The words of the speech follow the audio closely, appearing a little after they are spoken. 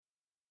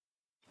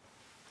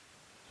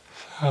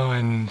So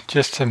in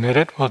just a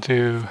minute we'll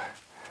do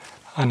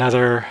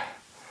another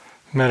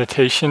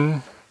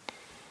meditation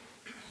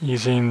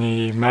using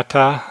the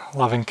metta,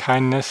 loving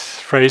kindness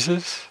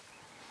phrases.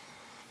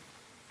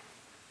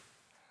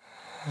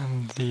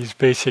 And these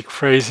basic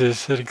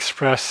phrases that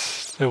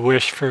express the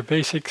wish for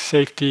basic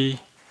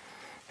safety,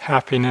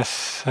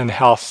 happiness, and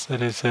health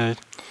that is a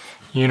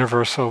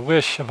universal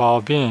wish of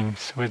all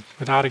beings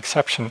without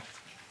exception.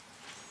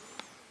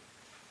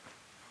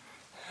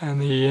 And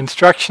the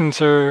instructions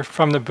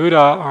from the Buddha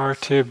are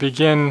to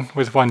begin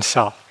with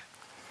oneself.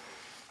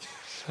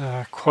 It's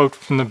a quote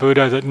from the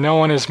Buddha that no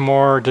one is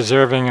more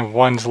deserving of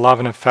one's love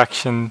and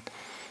affection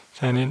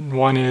than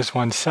one is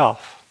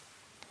oneself.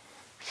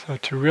 So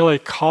to really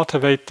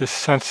cultivate this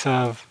sense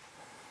of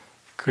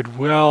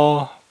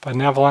goodwill,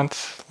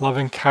 benevolence,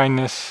 loving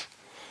kindness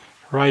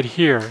right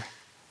here,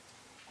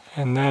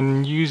 and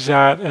then use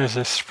that as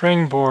a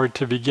springboard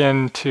to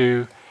begin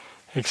to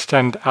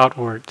extend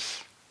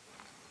outwards.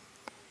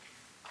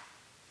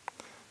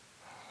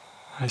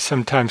 I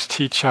sometimes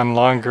teach on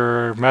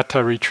longer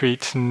metta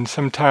retreats, and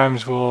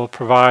sometimes we'll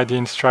provide the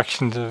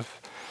instructions of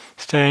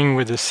staying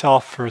with the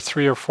self for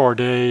 3 or 4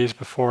 days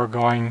before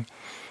going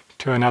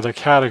to another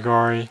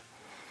category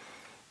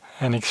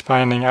and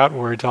expanding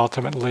outwards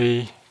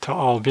ultimately to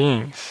all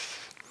beings.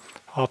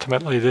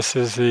 Ultimately, this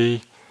is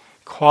the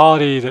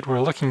quality that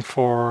we're looking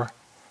for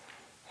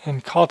in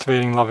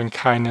cultivating loving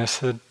kindness,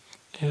 that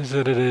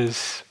it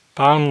is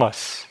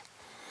boundless,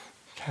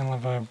 kind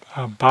of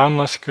a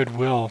boundless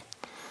goodwill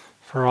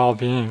for all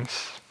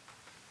beings.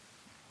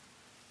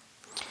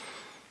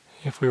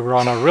 If we were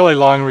on a really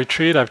long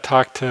retreat, I've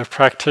talked to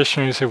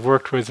practitioners who've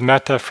worked with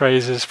metta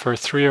phrases for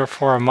 3 or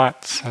 4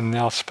 months, and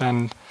they'll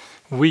spend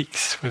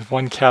weeks with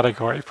one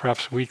category,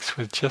 perhaps weeks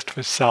with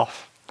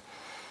self.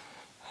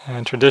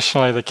 And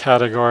traditionally the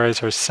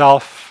categories are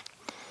self,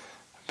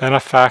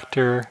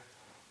 benefactor,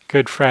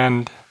 good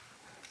friend,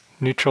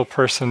 neutral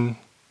person,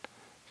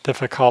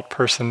 difficult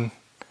person,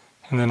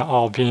 and then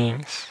all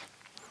beings.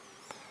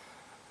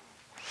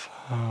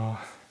 So,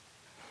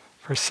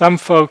 for some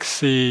folks,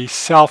 the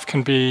self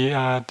can be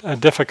a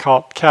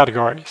difficult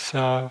category.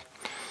 So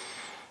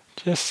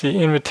just the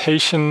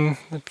invitation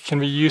that can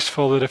be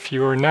useful, that if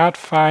you are not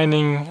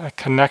finding a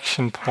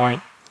connection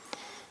point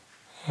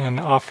and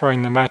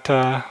offering the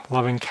metta,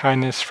 loving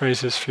kindness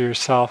phrases for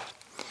yourself,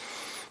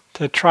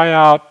 to try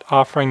out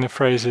offering the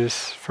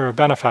phrases for a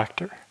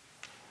benefactor.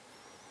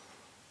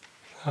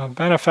 A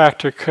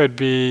benefactor could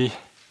be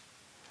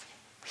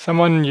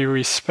someone you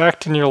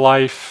respect in your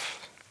life,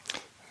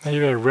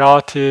 maybe a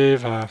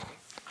relative, a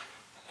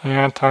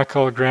aunt,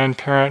 uncle,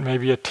 grandparent,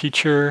 maybe a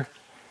teacher,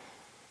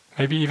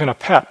 maybe even a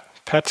pet.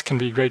 Pets can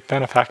be great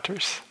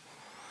benefactors.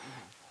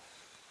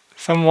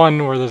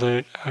 Someone where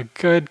there's a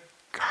good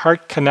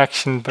heart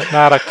connection, but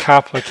not a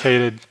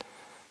complicated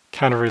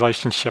kind of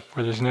relationship,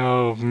 where there's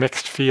no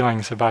mixed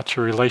feelings about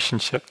your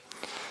relationship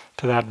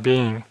to that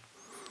being.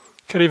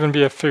 Could even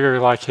be a figure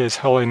like His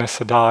Holiness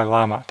the Dalai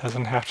Lama. It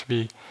doesn't have to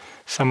be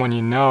someone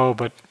you know,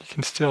 but you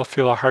can still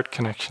feel a heart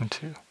connection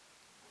to.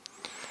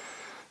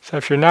 So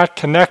if you're not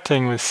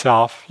connecting with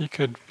self, you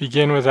could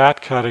begin with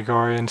that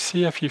category and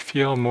see if you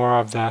feel more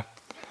of the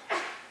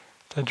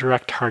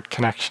direct heart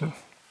connection.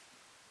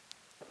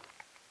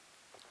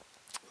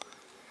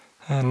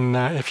 And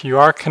if you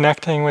are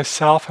connecting with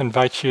self, I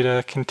invite you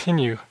to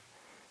continue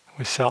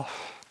with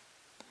self.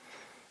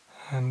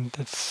 And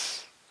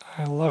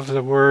I love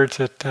the words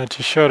that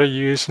Jashoda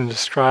used in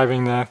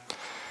describing the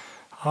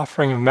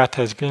offering of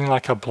metta as being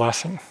like a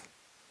blessing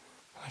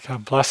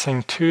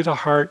to the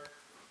heart,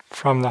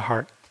 from the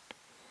heart.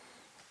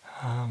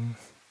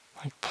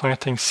 Like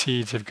planting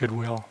seeds of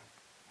goodwill.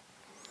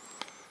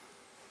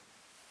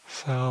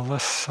 So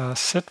let's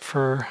sit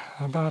for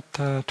about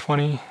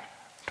 20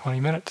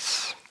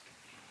 minutes.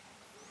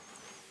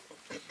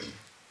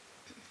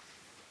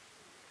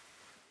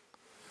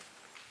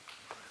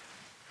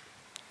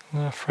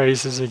 The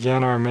phrases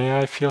again are, may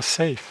I feel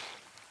safe.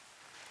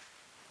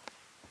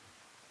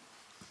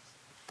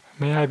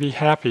 May I be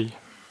happy.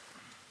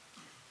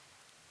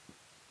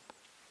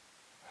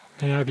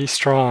 May I be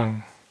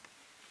strong.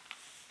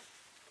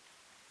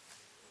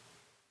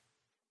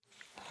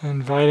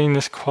 Inviting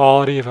this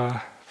quality of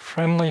a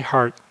friendly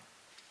heart.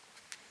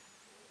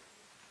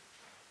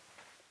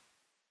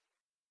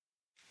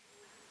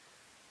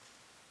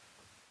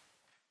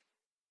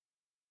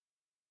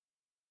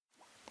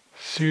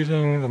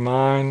 Soothing the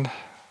mind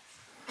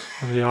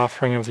with the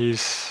offering of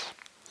these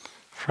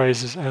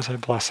phrases as a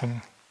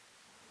blessing.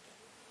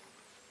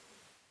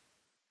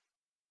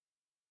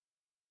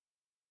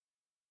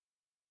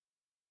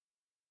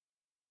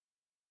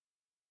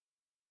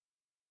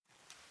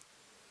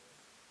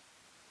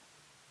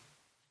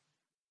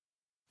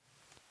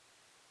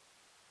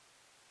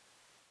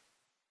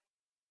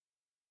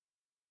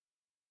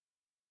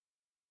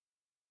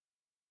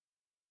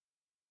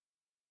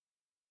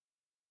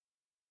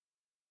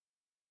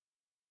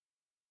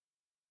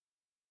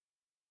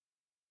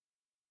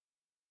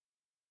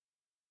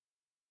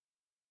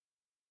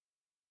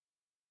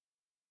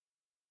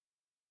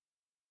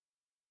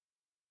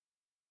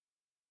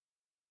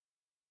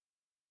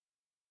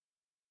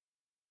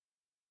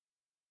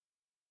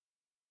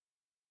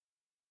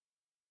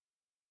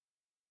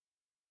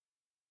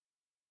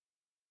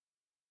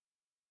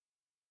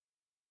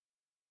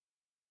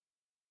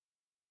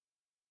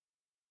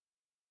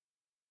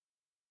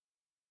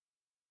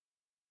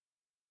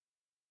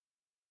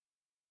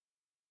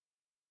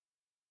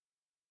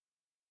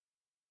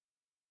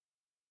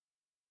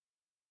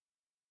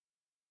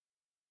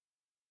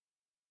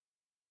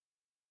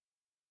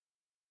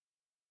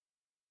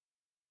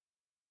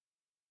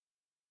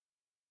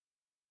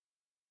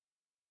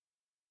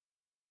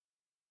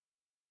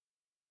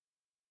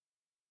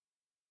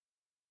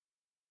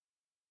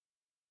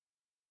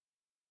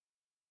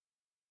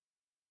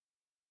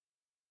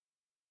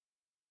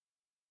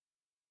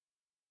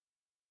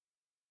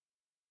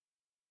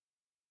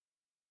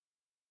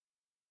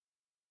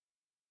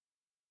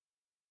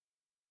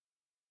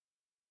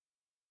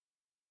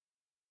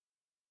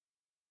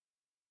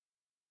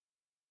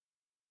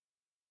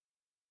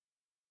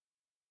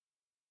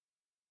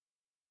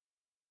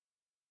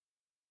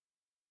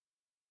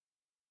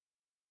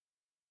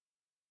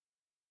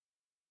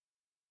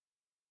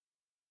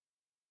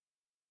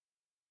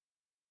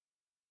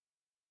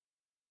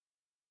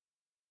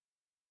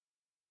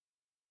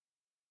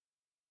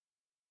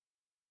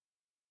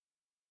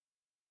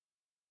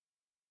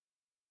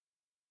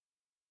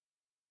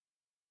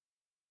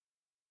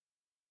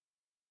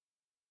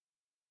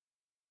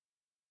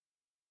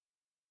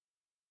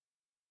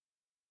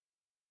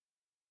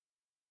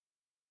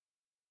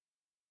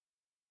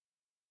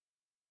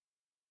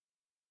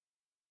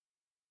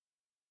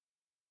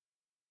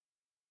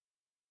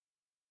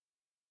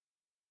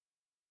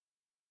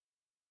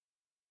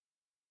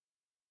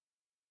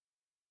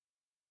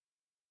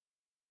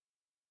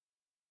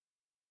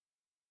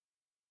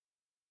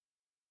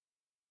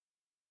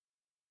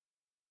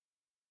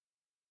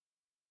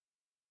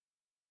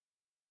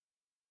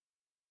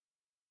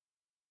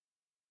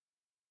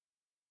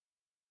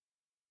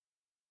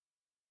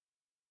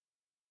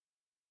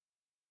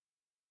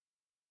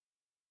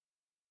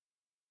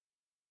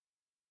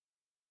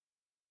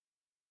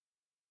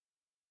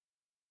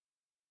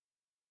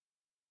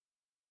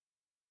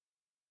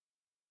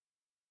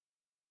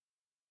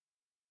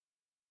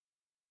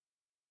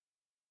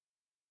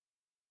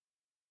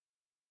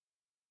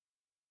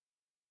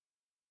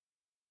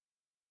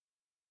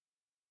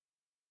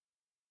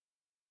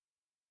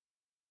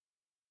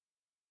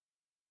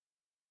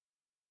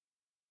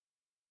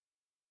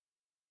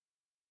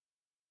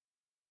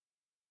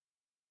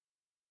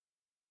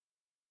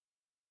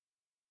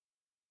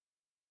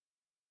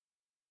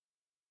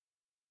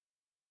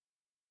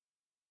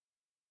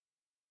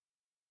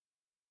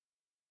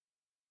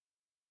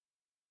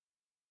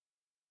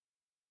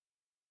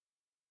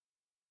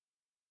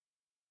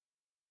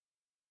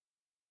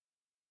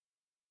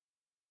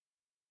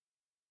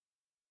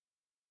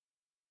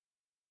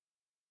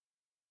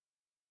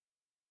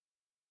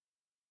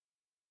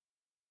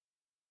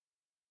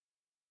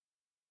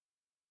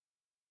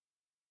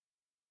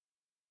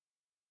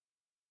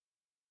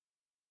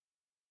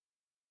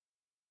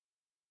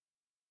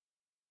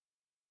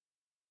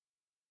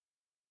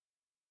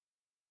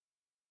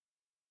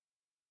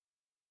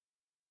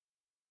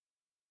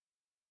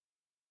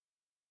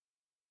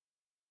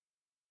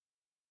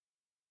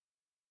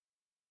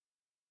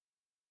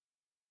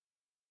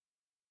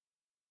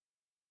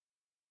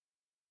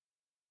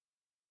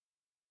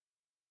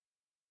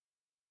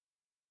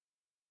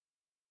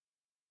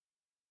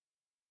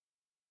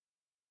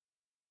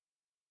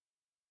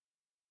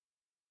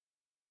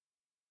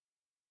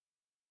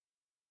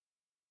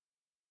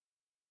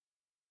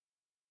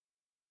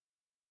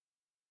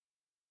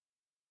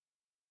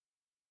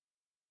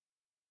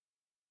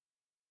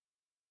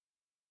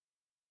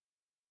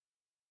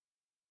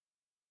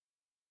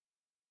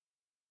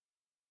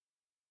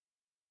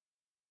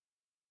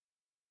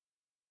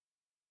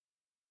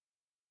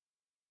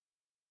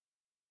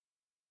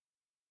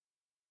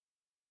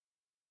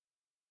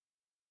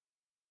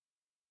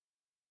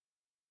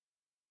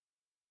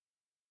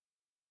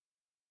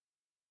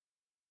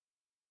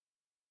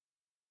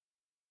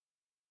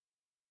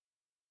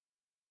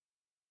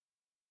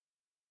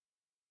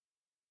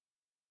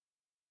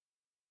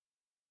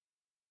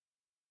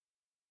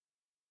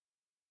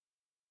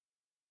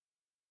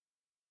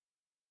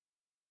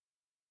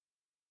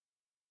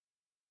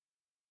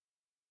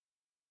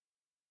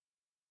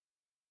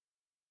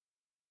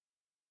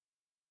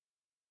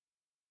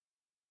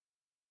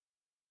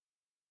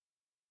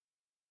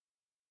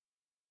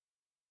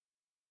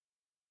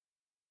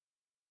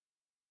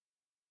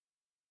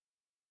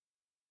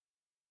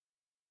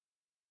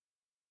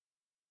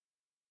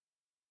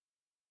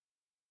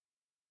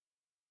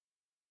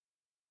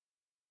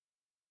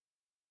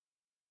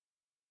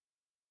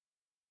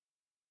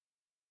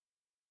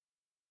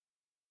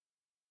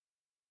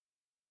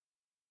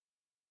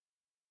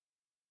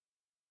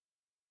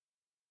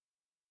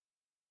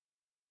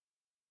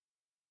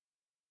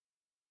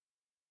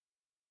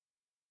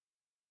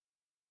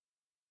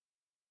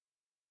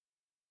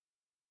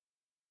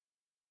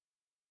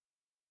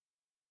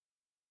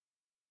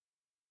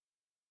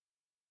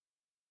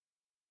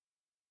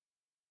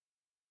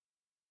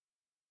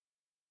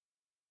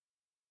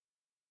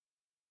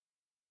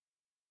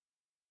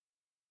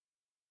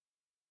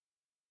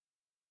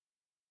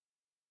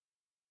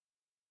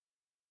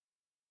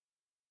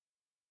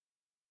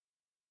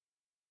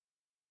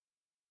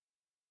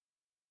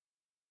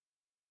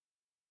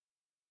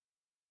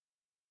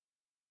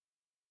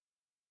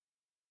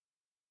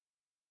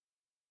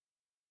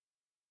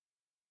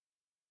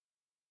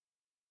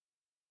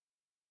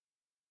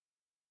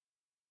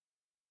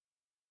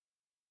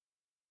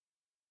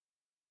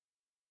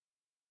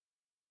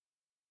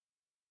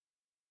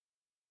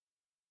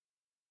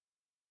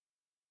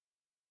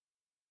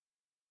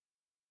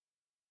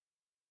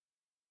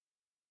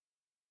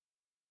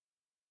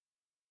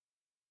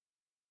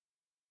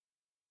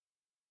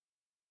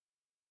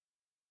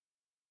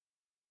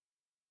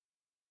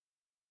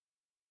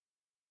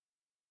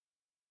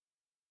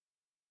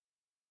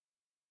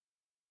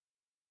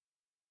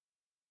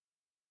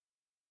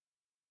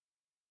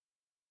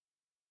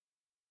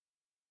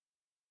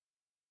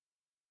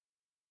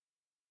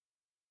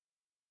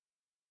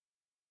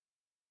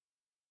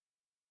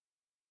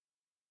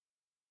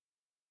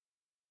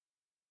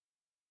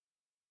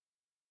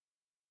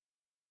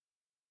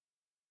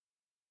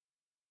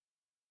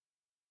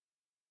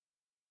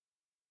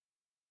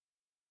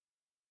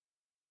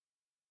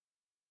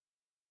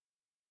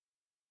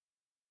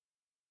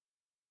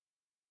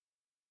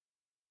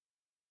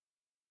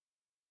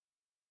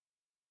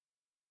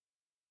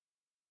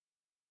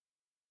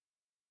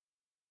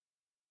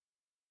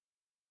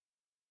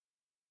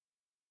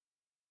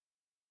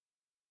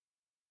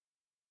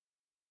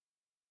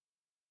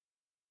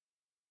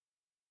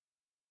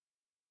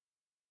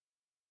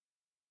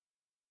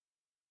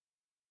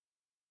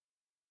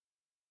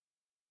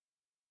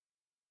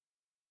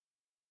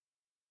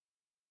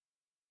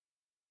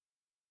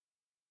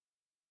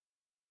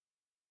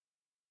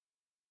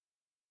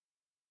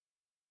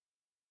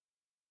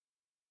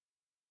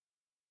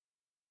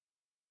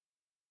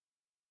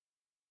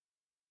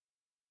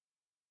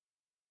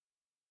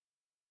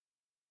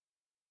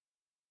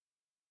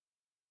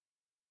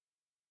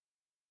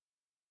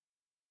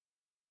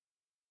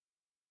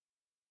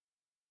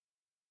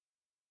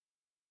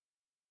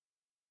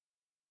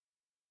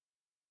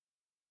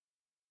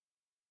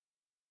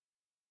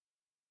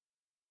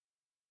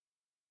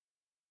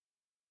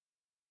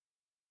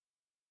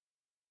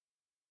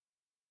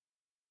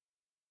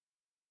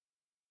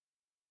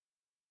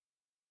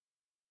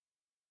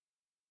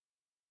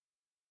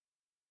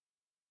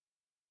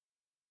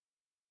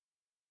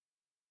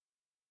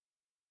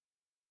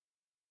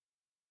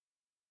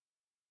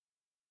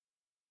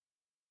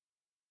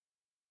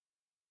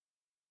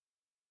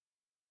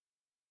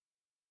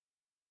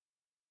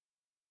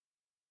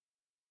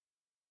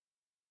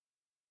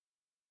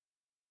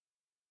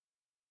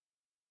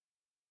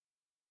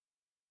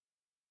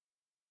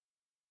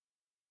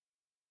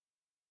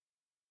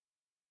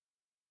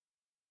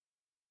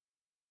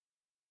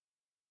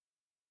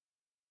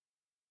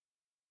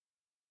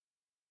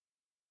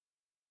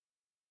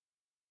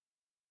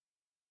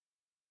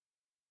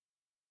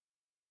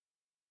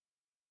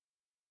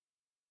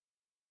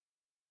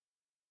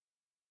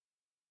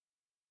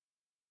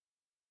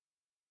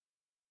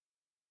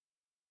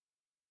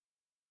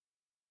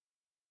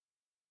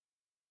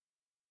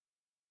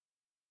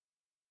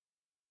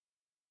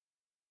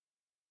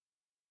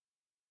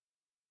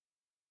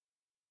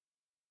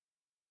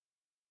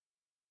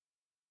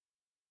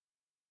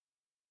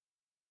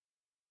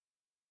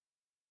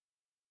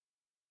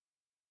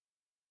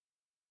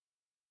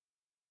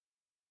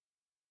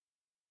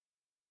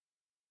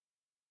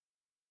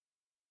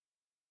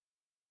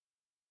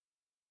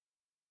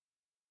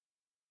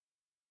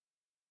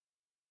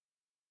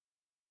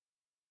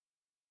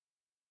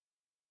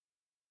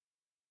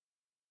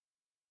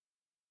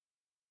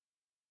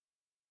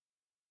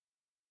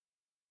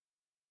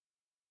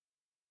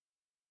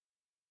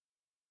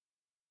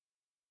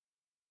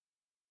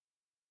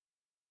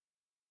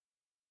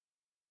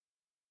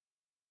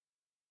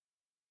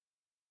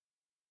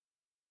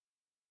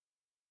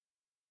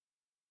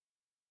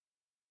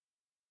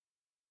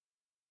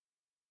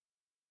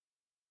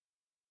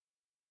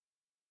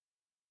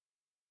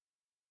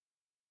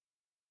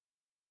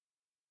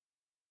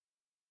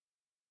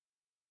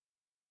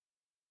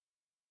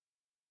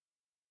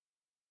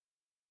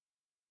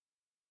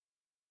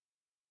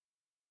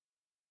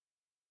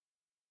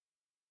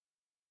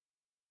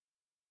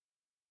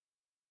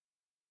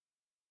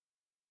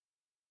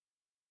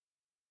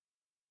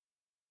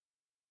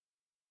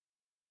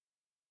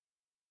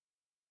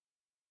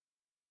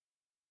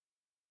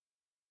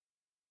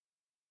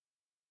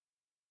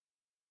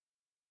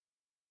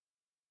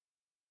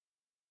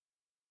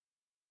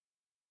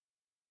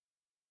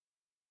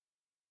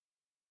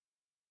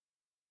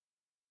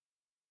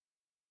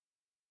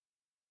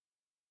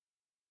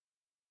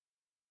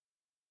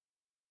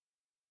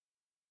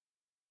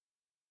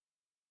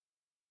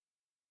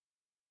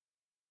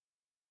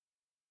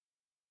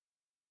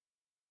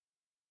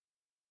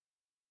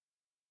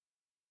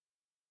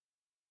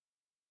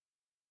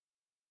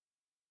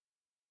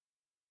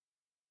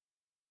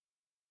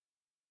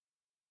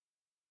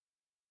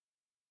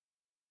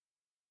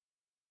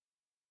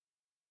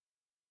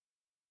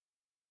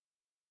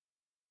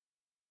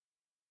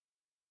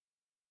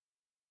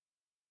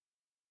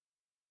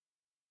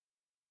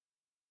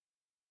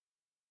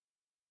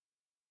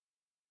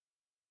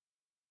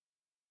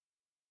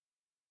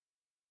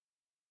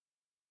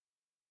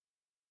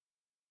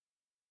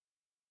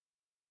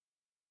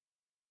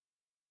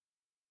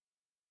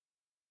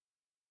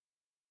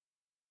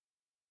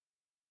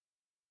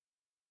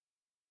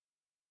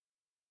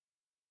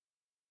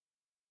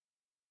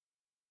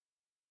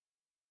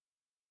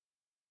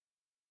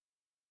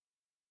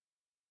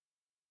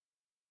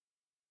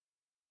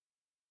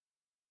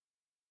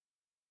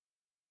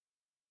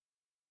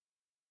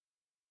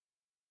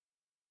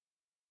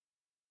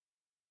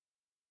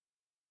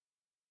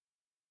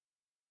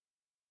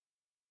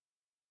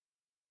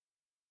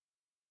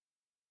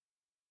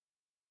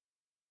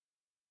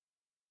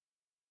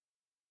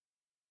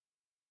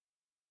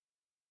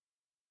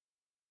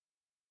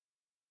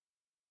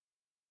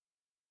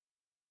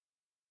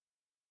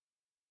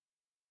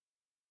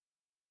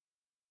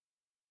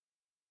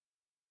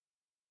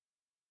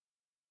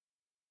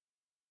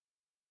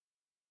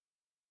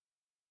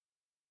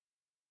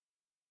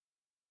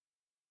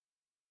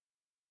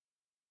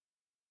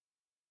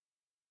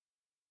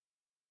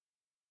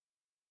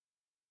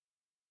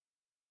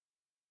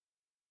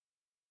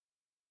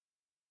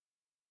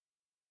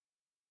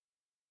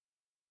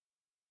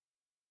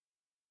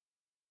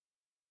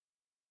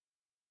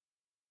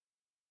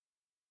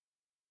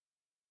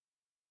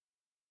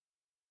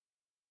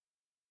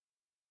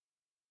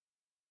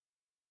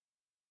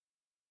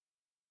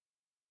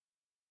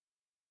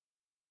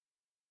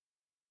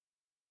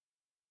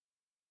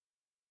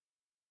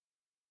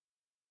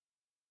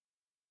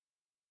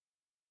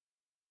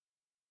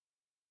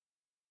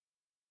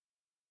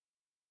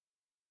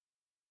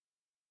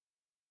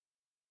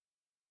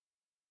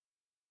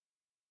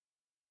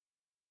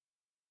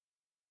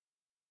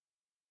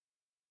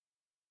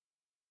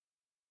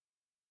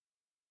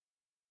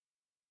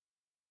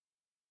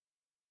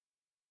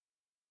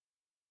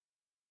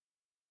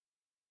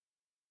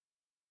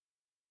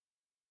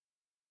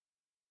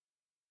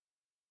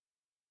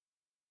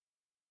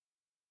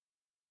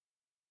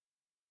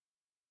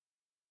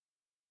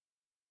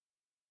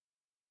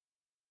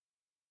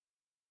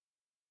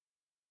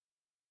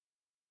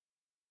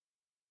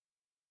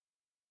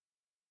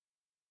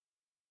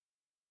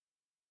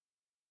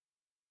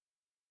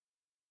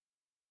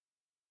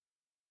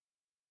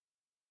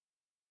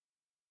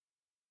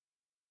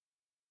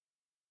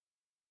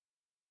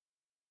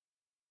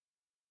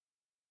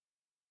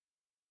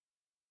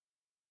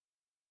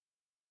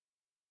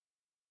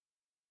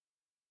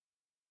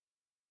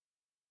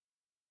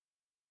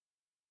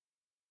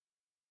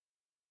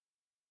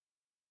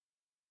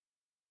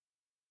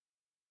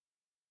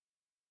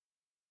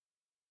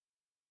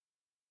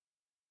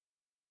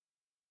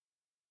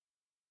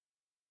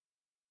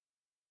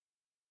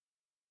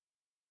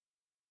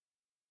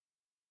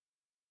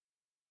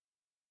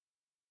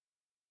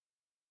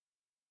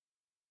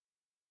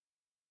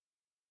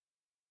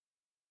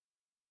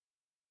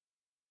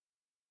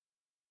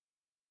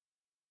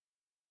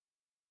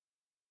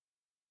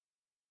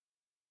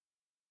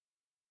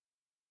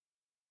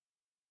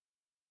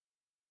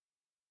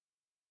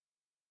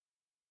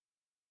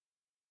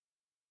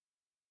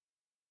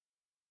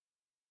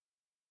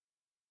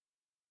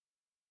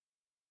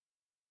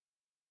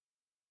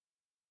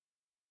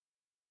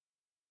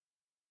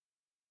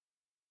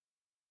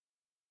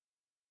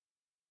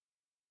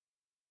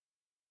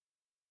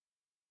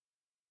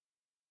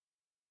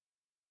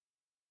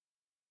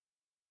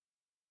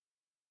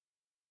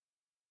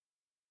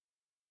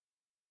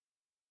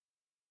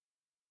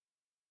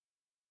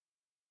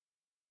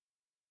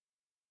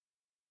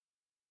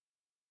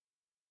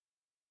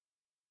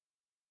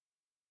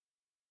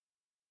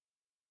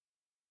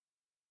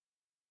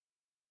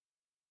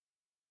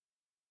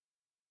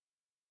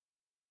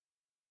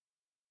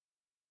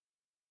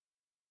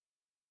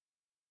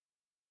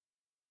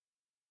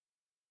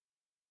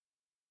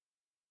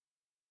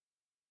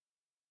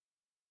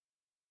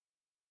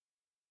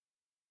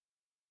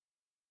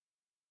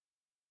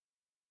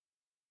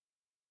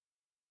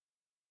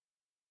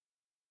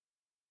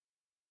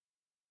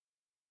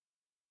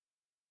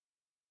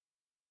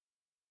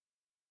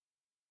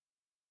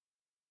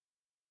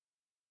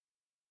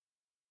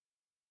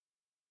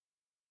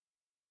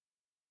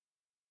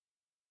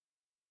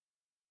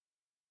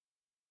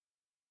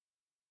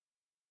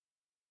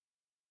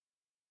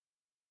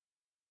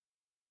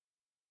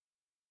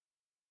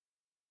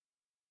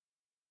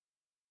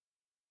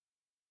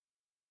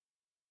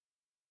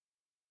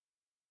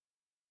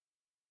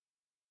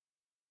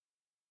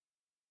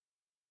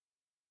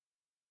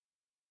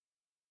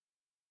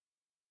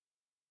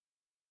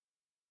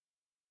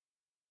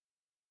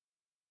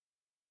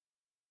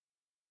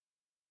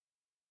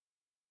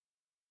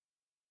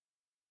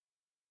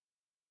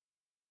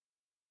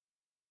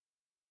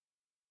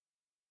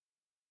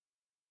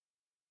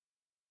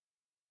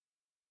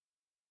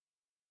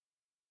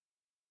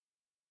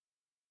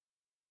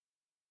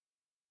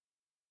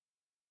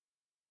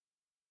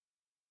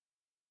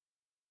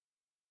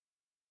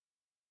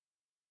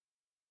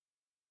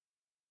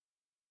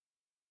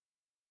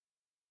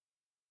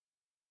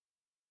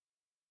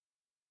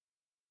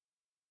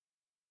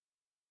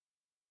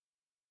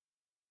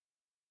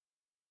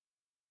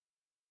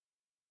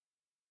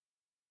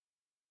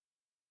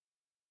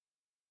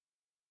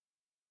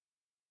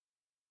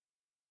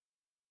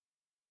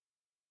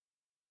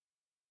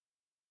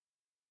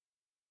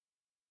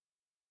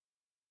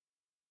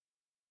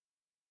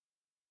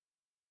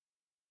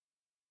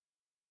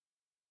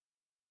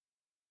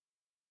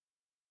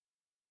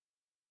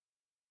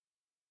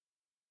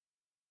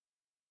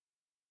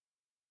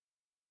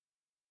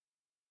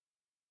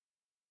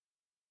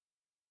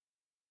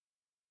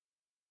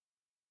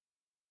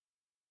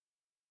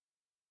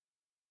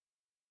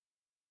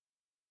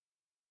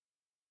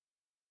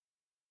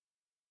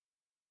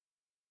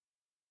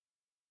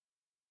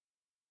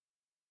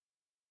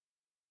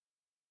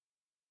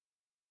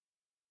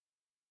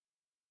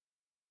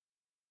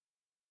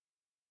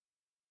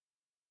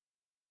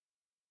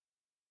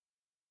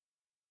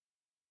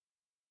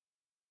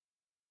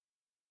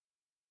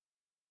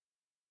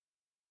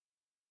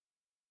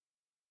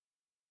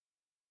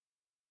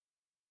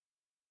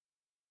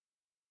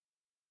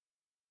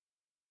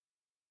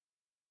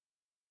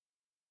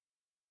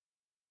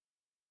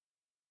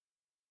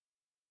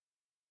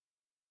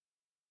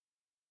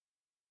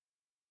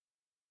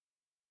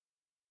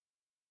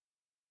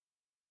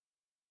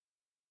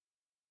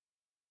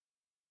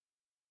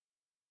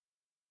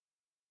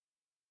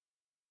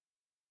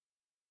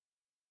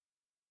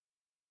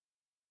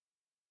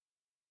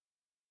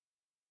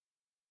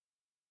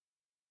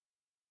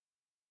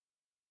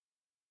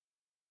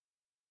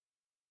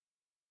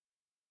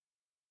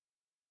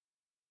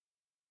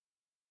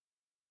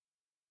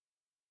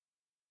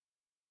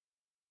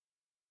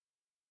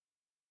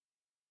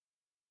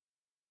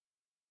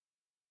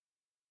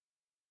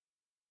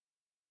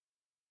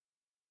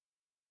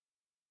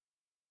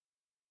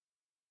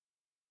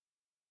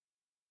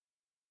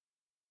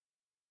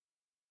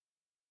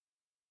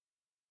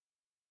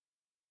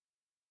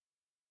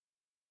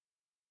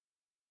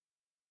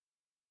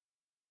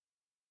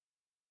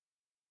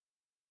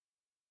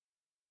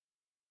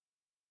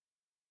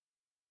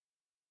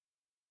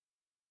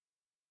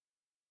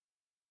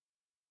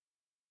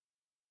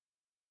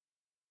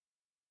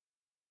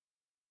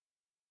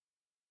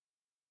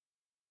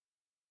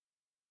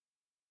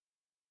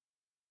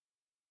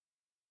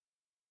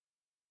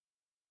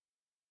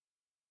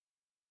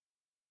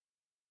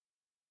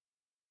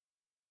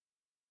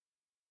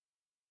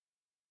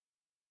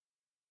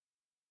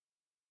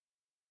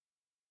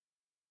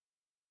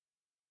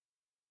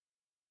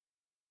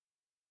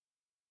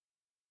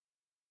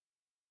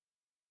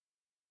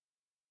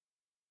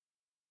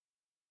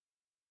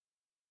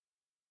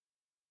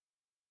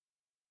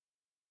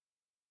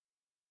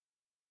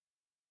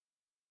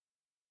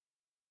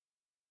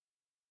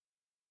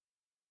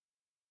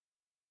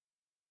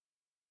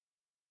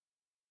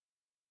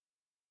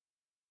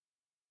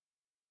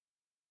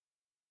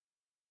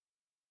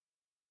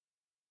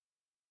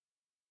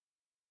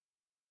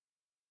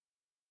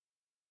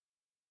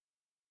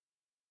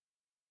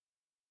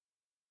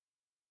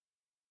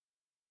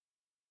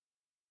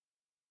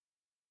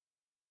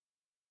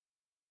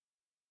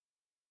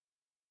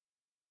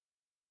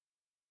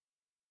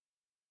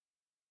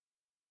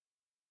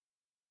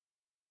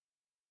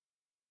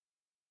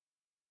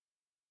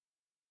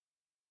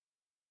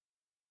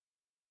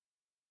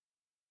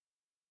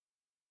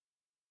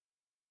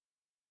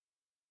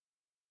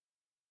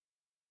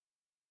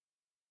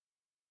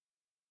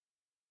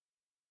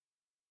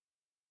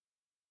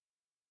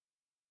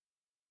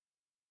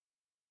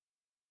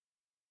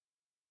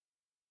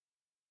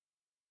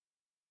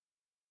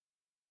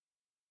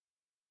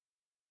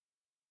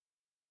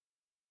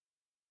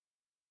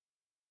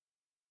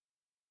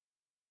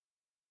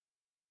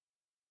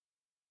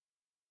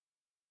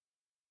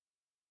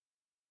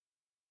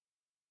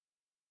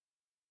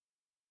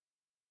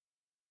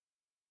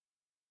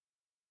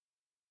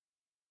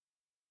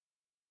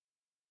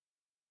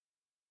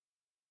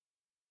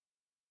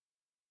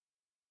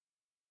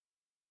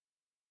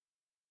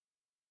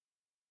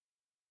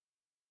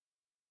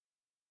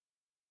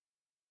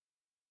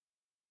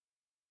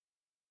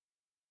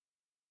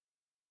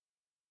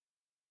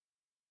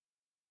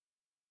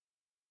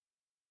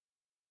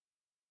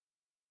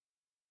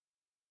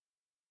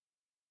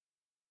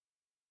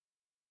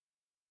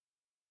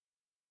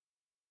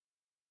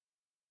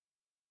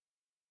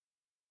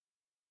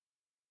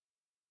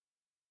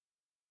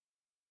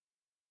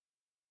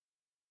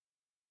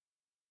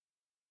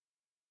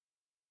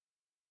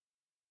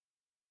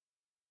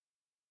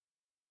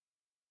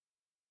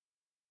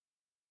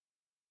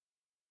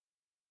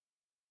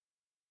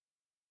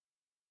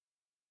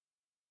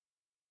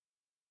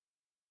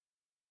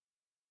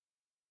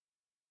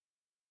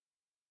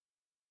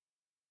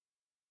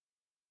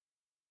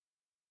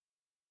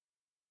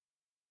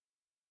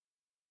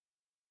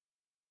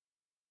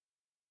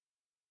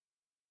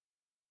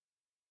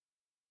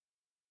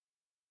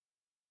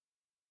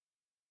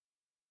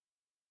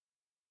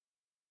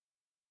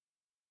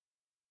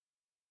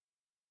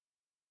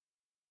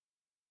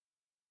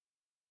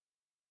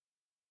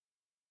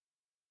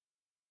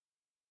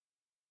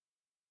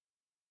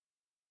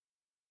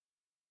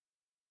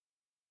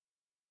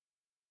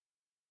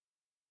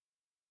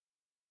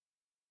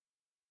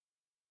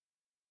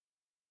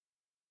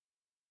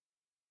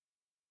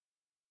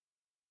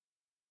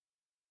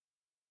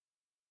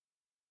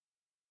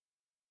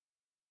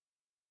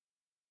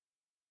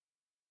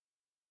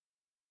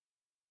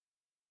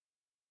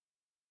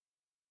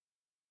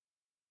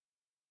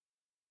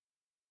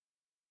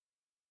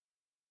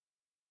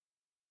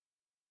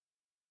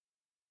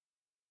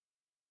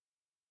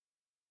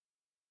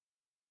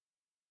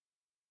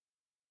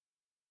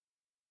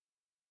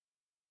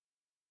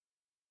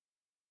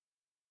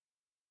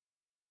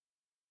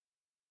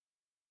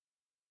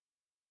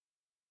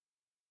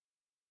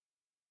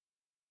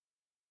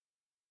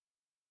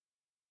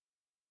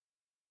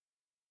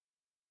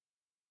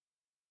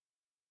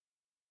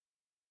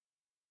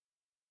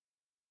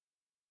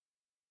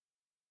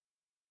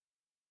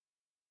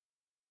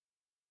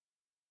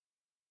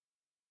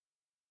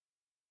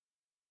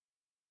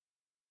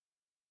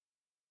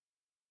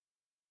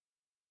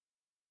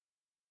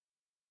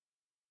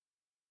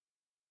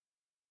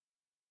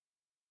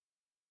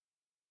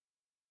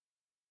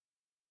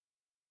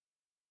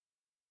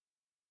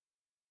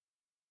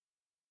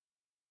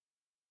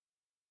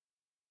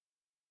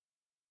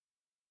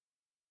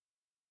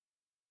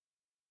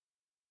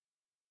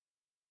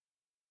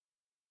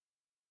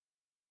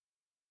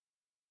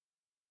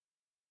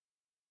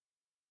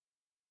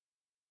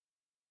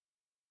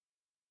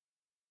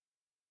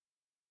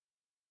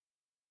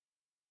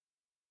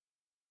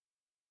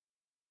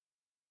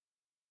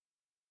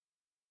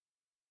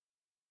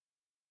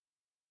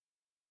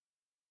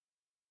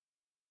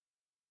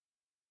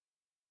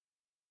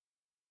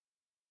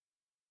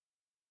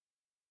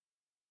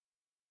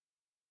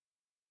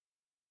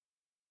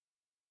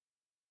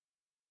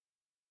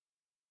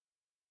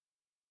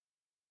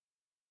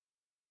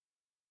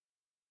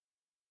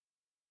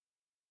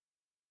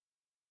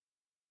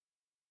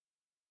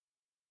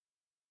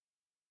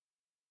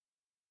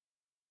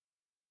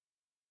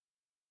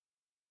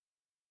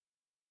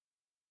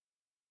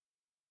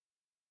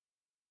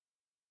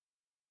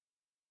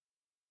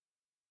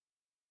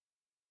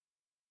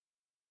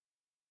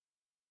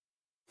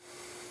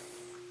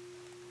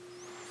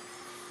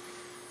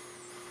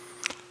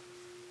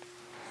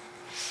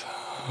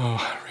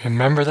 Oh,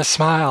 remember the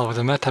smile with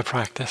the Metta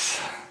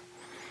practice.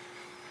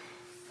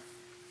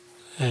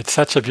 It's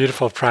such a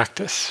beautiful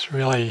practice.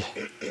 Really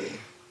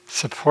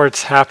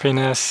supports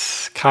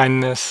happiness,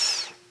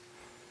 kindness,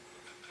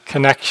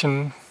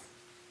 connection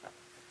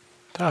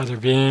to other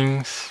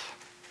beings,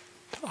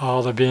 to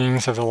all the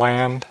beings of the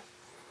land.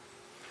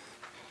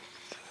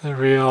 The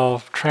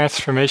real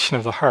transformation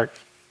of the heart.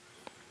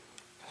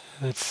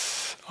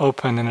 It's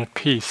open and at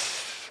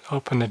peace,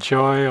 open to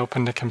joy,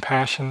 open to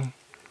compassion.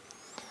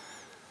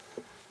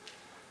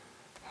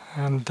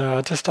 And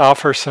just to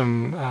offer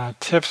some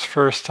tips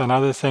first on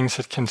other things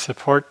that can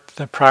support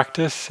the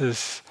practice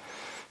is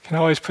you can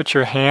always put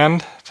your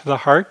hand to the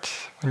heart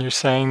when you're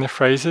saying the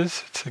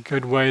phrases. It's a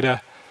good way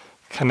to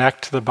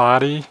connect to the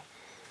body,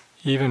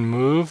 even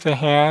move the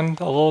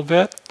hand a little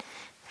bit.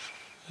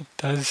 It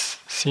does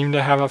seem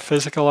to have a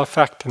physical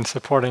effect in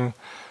supporting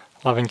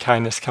loving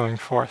kindness coming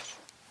forth.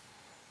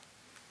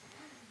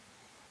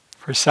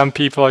 For some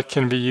people it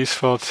can be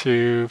useful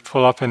to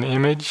pull up an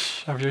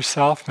image of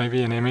yourself,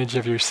 maybe an image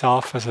of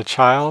yourself as a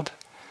child,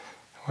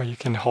 where you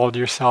can hold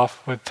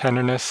yourself with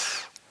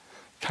tenderness,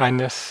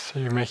 kindness, so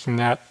you're making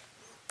that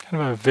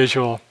kind of a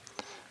visual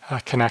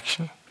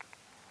connection.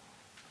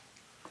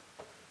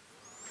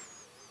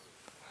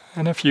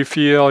 And if you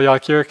feel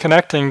like you're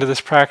connecting to this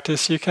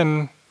practice, you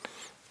can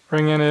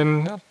bring it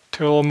in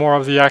to a little more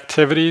of the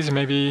activities,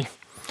 maybe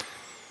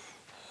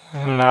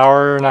in an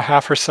hour and a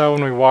half or so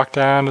when we walk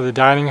down to the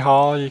dining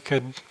hall, you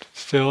could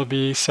still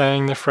be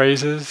saying the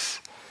phrases.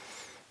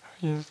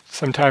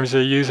 Sometimes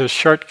they use a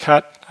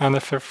shortcut on the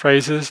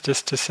phrases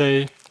just to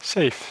say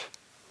safe,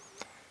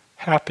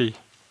 happy,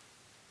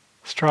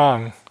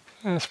 strong.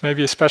 This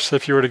maybe especially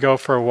if you were to go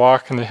for a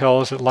walk in the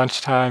hills at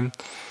lunchtime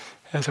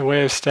as a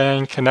way of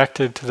staying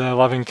connected to the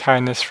loving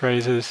kindness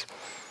phrases,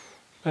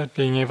 but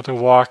being able to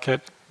walk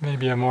at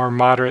maybe a more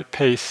moderate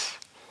pace.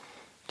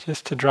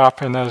 Just to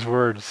drop in those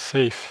words,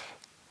 safe,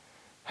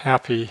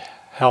 happy,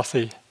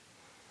 healthy.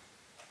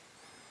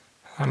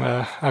 I'm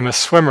a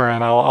swimmer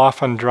and I'll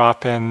often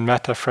drop in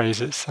metta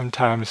phrases.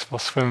 Sometimes we'll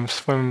swim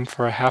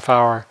for a half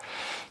hour,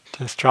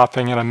 just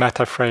dropping in a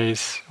metta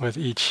phrase with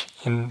each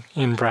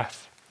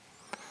in-breath.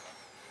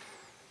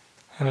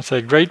 And it's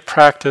a great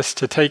practice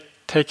to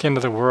take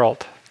into the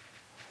world.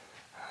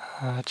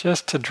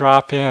 Just to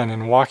drop in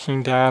and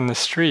walking down the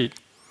street,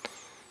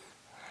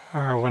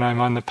 or when I'm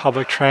on the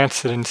public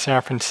transit in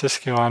San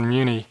Francisco on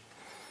Muni,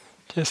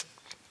 just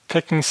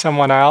picking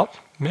someone out,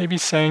 maybe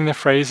saying the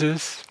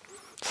phrases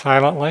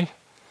silently,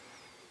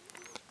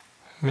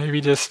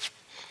 maybe just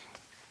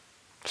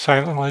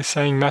silently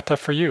saying metta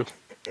for you.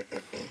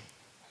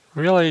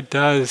 Really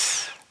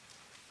does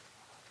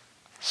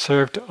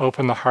serve to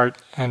open the heart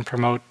and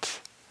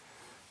promote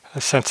a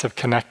sense of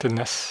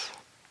connectedness.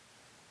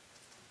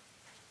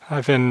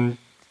 I've been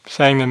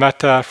saying the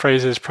metta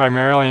phrases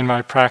primarily in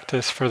my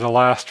practice for the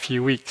last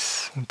few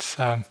weeks.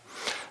 I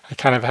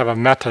kind of have a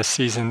metta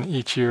season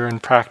each year in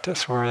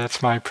practice where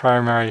that's my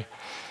primary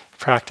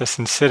practice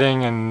in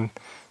sitting and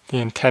the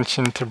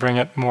intention to bring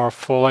it more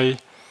fully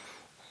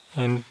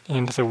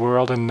into the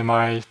world, into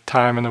my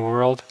time in the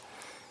world.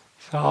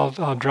 So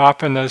I'll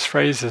drop in those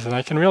phrases and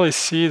I can really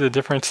see the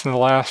difference in the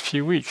last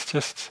few weeks.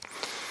 Just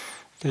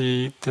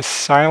the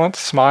silent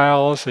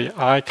smiles, the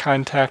eye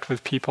contact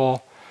with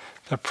people,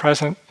 the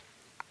present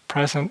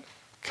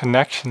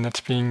connection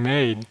that's being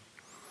made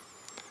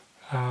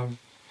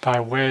by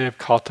way of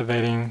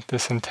cultivating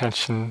this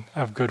intention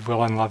of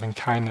goodwill and loving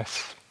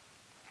kindness.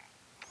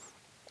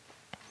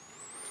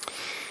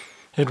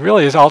 It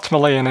really is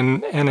ultimately an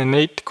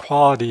innate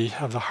quality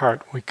of the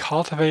heart. We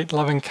cultivate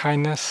loving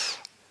kindness,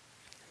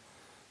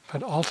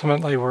 but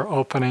ultimately we're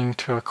opening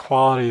to a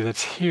quality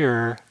that's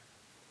here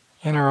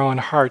in our own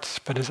hearts,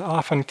 but is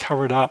often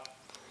covered up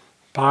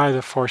by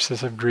the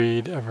forces of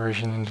greed,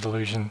 aversion, and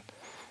delusion,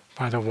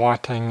 by the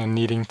wanting and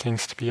needing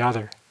things to be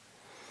other.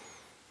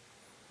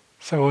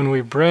 So when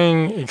we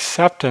bring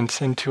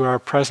acceptance into our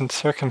present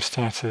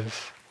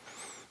circumstances,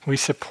 we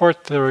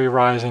support the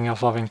arising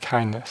of loving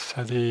kindness.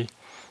 So the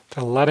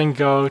letting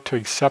go to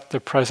accept the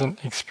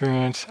present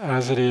experience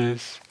as it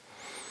is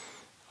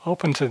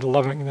opens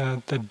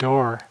the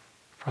door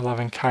for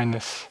loving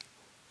kindness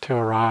to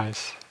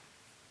arise.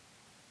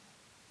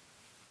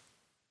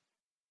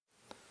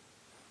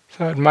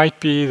 So it might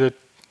be that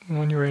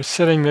when you were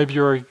sitting, maybe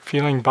you were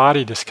feeling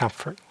body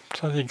discomfort.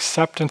 So the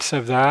acceptance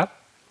of that,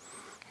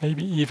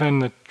 maybe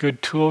even a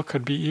good tool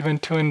could be even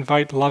to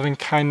invite loving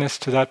kindness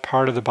to that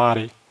part of the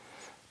body,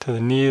 to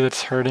the knee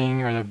that's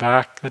hurting or the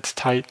back that's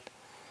tight.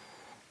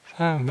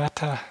 So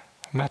metta,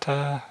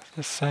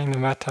 just saying the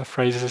metta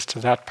phrases to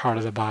that part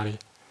of the body.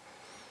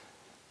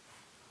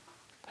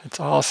 It's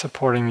all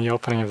supporting the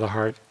opening of the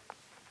heart.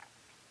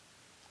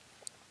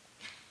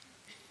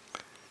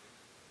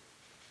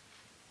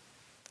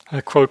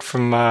 A quote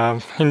from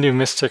Hindu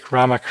mystic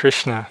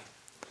Ramakrishna: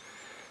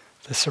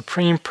 "The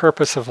supreme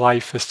purpose of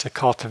life is to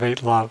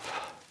cultivate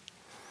love."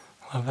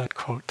 Love that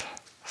quote.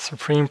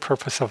 Supreme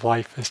purpose of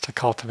life is to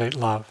cultivate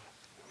love.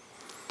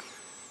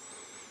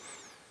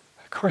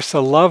 Of course,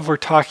 the love we're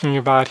talking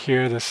about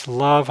here, this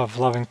love of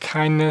loving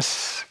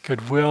kindness,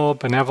 goodwill,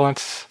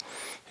 benevolence,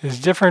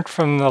 is different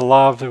from the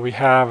love that we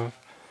have,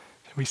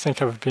 that we think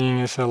of being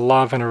as a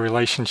love in a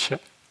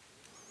relationship,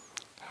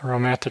 a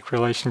romantic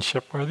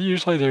relationship, where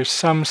usually there's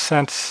some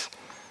sense,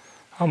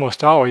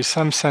 almost always,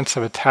 some sense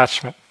of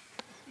attachment,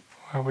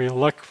 where we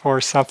look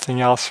for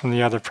something else from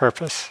the other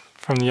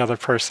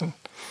person.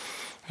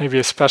 Maybe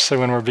especially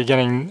when we're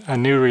beginning a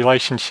new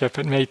relationship,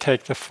 it may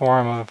take the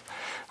form of,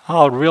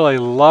 I'll really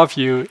love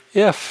you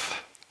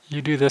if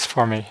you do this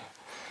for me,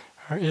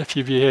 or if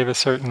you behave a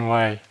certain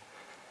way.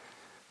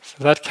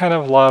 So that kind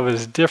of love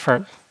is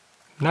different,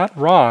 not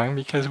wrong,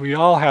 because we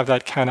all have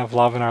that kind of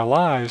love in our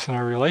lives, in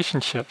our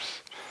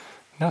relationships.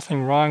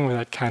 Nothing wrong with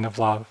that kind of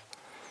love.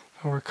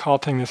 But we're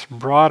cultivating this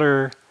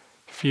broader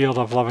field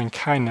of loving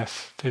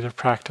kindness through the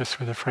practice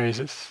with the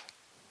phrases.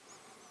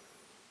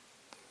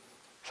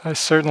 So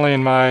certainly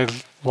in my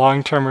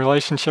long-term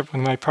relationship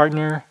with my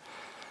partner,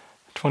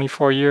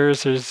 24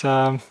 years, there's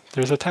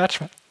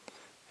attachment.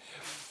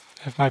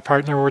 If my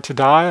partner were to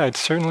die, I'd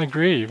certainly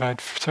grieve.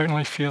 I'd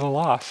certainly feel a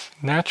loss.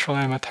 Naturally,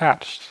 I'm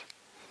attached.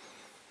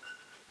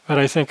 But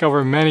I think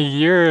over many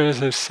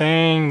years of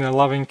saying the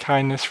loving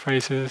kindness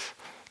phrases,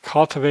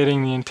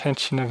 cultivating the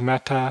intention of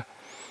metta,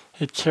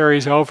 it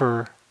carries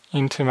over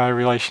into my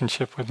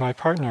relationship with my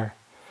partner.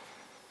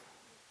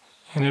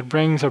 And it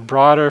brings a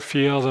broader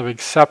field of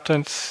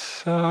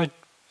acceptance. I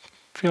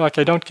feel like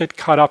I don't get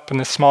caught up in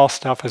the small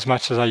stuff as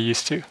much as I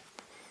used to.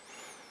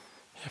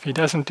 If he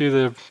doesn't do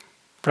the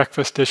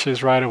breakfast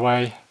dishes right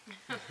away,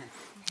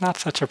 not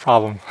such a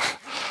problem.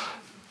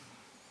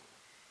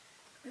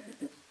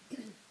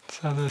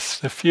 So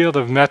the field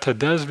of metta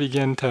does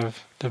begin to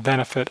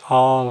benefit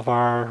all of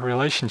our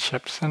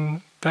relationships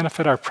and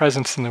benefit our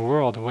presence in the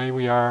world, the way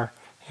we are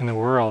in the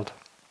world.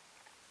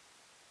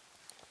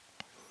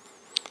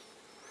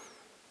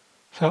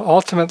 So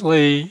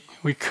ultimately,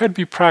 we could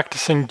be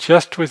practicing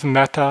just with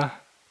metta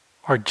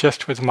or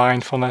just with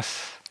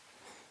mindfulness,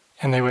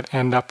 and they would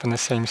end up in the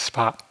same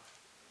spot.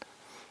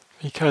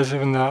 Because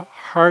when the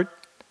heart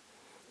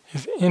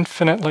is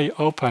infinitely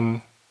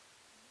open,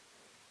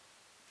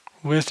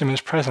 wisdom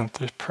is present.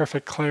 There's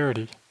perfect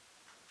clarity.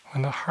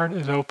 When the heart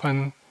is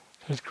open,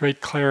 there's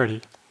great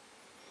clarity.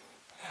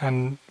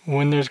 And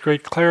when there's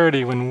great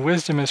clarity, when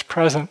wisdom is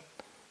present,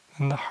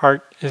 then the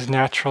heart is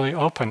naturally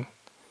open.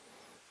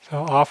 So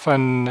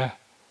often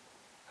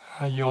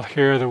you'll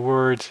hear the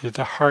words,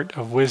 the heart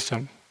of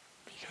wisdom.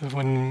 Because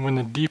when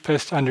the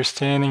deepest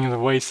understanding of the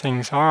way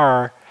things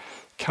are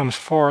comes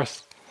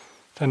forth,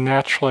 then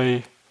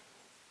naturally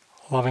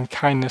loving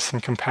kindness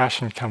and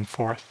compassion come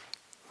forth.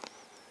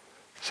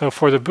 So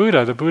for the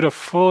Buddha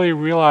fully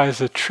realized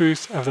the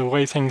truth of the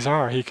way things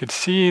are. He could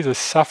see the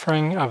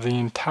suffering of the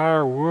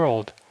entire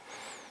world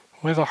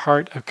with a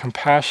heart of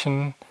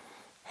compassion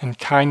and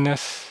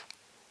kindness,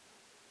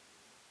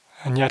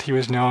 and yet he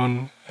was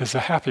known as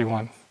the happy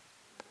one.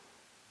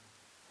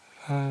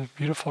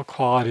 Beautiful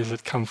qualities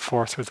that come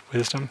forth with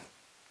wisdom.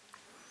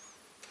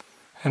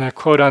 And a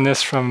quote on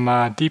this from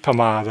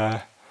Dipama,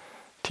 the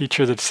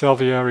teacher that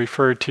Sylvia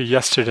referred to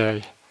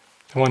yesterday,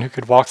 the one who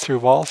could walk through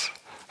walls.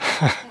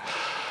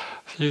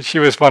 She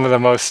was one of the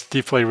most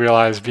deeply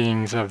realized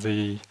beings of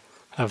the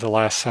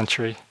last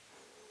century.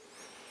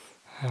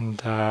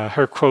 And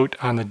her quote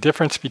on the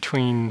difference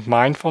between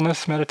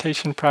mindfulness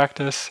meditation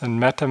practice and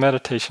metta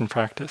meditation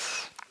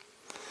practice.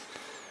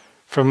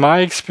 From my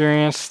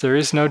experience, there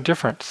is no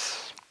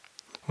difference.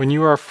 When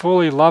you are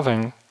fully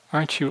loving,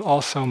 aren't you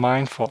also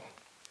mindful?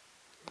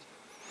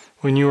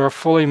 When you are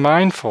fully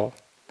mindful,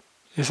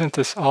 isn't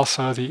this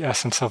also the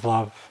essence of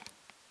love?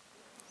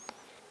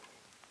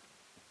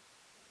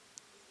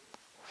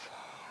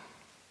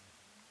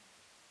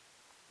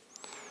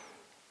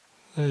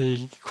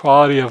 The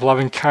quality of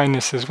loving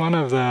kindness is one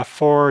of the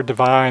 4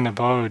 divine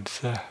abodes.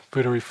 The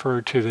Buddha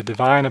referred to the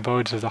divine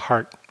abodes of the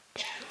heart.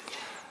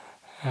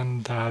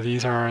 And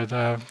these are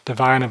the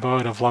divine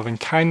abode of loving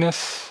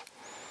kindness,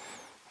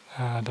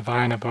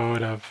 divine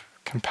abode of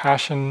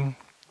compassion,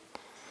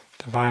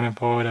 divine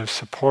abode of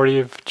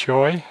supportive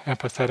joy,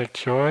 empathetic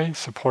joy,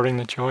 supporting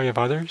the joy of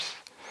others,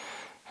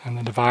 and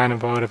the divine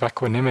abode of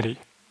equanimity.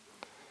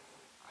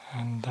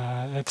 And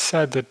it's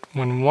said that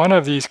when one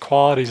of these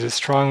qualities is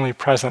strongly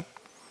present,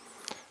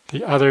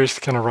 the others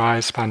can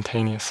arise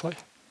spontaneously.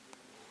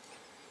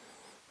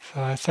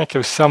 So I think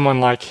of someone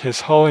like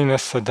His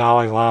Holiness the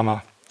Dalai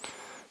Lama,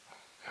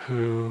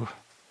 who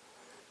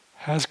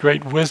has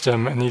great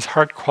wisdom, and these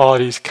heart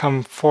qualities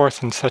come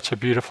forth in such a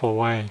beautiful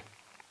way.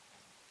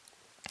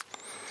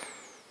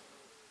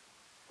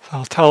 So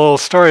I'll tell a little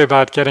story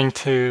about getting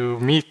to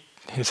meet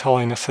His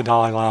Holiness the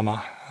Dalai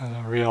Lama,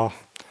 a real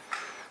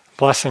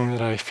blessing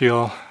that I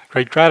feel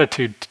great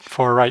gratitude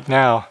for right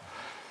now.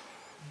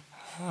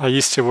 I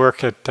used to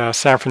work at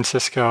San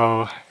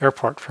Francisco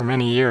Airport for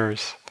many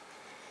years,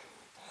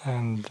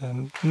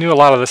 and knew a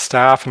lot of the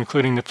staff,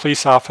 including the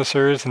police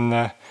officers, and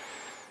the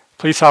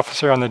police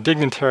officer on the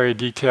dignitary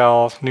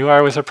detail knew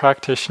I was a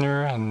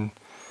practitioner, and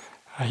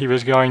he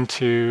was going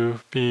to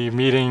be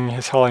meeting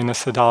His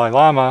Holiness the Dalai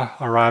Lama,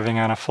 arriving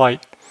on a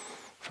flight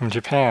from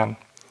Japan.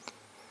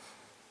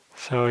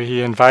 So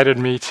he invited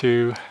me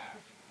to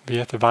be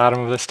at the bottom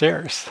of the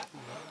stairs.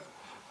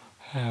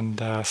 And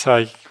so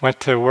I went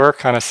to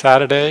work on a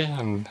Saturday,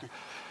 and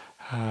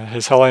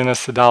His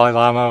Holiness the Dalai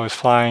Lama was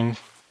flying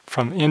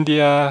from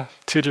India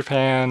to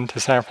Japan to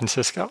San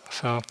Francisco.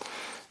 So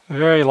a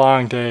very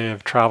long day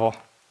of travel.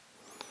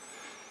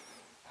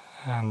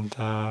 And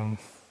of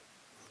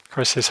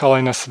course, His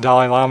Holiness the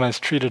Dalai Lama is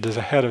treated as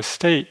a head of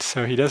state,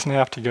 so he doesn't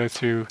have to go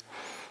through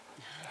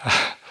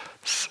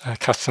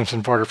Customs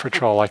and Border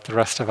Patrol like the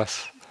rest of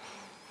us.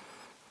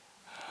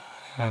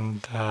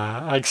 And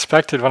I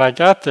expected when I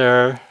got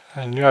there,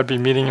 I knew I'd be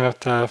meeting him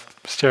at the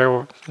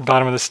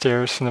bottom of the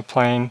stairs from the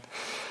plane.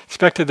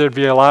 Expected there'd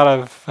be a lot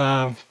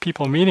of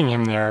people meeting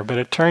him there, but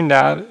it turned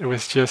out it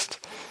was just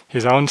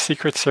his own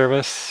Secret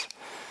Service,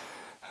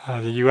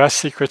 the U.S.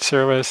 Secret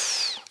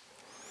Service,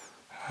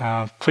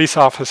 police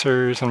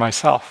officers, and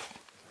myself.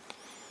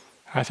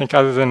 I think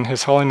other than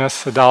His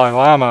Holiness the Dalai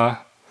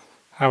Lama,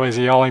 I was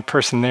the only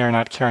person there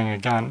not carrying a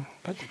gun.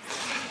 But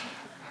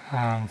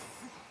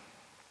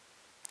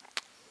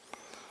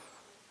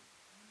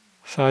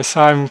so I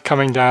saw him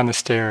coming down the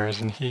stairs,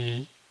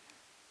 and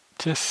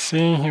just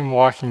seeing him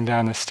walking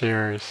down the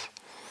stairs,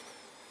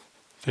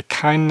 the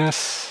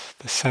kindness,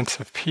 the sense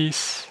of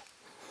peace,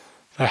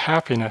 the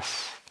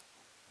happiness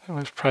that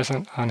was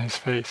present on his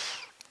face,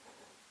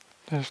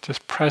 it was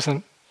just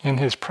present in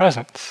his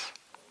presence.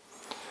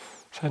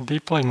 So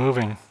deeply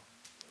moving.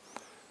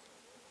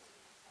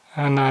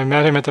 And I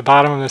met him at the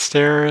bottom of the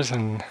stairs,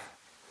 and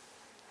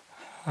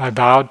I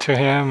bowed to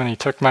him, and he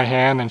took my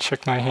hand and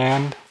shook my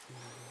hand.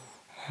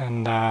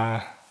 And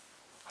I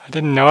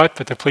didn't know it,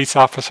 but the police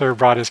officer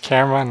brought his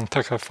camera and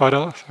took a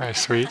photo. It's very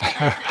sweet.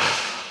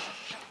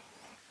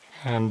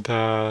 And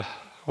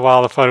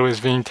while the photo was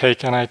being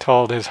taken, I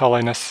told His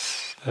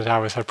Holiness that I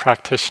was a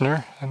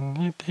practitioner,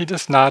 and he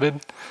just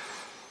nodded.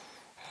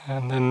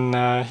 And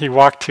then he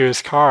walked to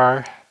his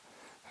car,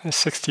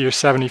 60 or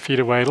 70 feet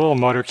away, a little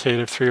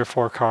motorcade of 3 or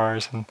 4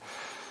 cars. And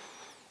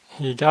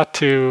he got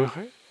to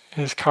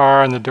his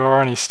car and the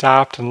door, and he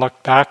stopped and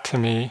looked back to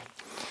me.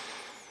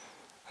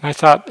 And I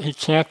thought, he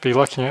can't be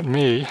looking at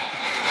me.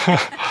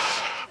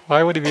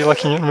 Why would he be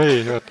looking at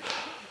me? But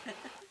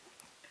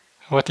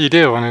what do you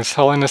do when His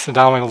Holiness the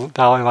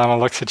Dalai Lama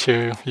looks at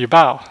you? You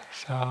bow.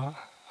 So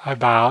I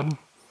bowed, and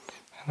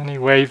then he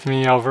waved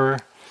me over,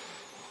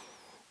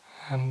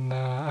 and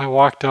I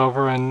walked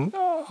over, and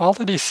all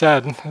that he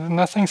said,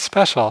 nothing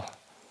special,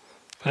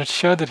 but it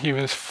showed that he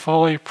was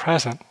fully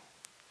present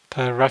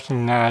to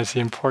recognize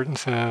the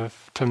importance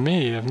to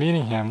me, of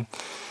meeting him.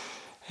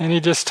 And he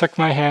just took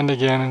my hand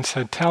again and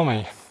said, "Tell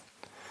me,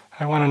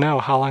 I want to know,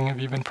 how long have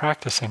you been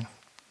practicing?"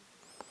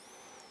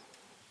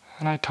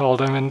 And I told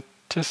him, and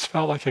just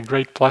felt like a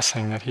great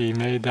blessing that he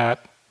made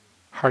that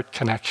heart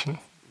connection.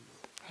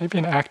 Maybe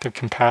an act of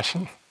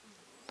compassion,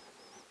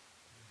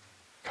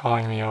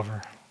 calling me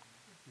over.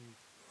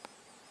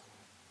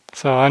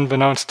 So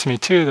unbeknownst to me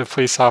too, the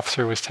police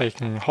officer was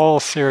taking a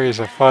whole series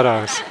of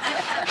photos.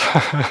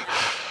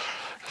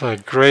 The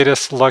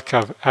greatest look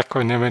of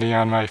equanimity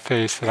on my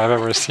face that I've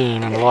ever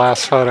seen. And the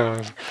last photo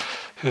of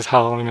His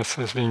Holiness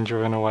was being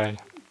driven away.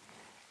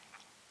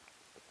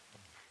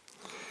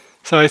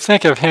 So I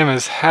think of him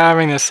as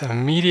having this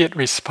immediate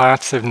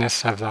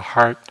responsiveness of the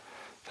heart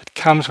that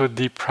comes with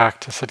deep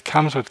practice. That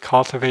comes with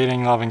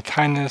cultivating loving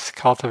kindness,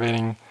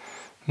 cultivating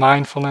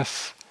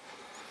mindfulness.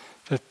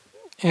 That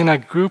in a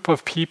group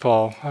of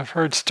people, I've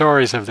heard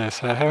stories of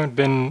this. I haven't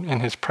been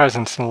in his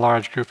presence in a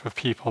large group of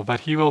people,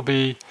 but he will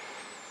be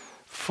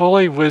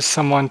fully with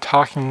someone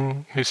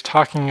who's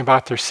talking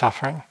about their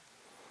suffering.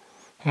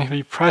 And he'll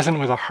be present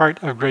with a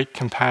heart of great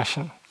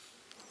compassion.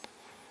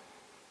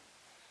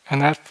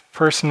 And that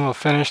person will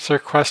finish their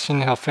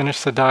question, he'll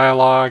finish the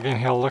dialogue, and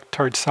he'll look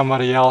towards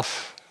somebody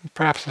else,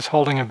 perhaps is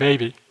holding a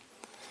baby.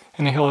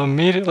 And he'll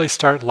immediately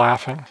start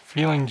laughing,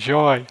 feeling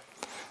joy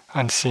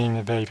on seeing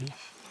the baby.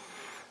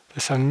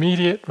 This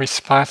immediate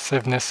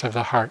responsiveness of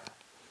the heart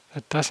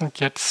that doesn't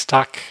get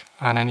stuck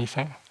on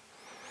anything.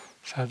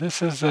 So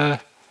this is the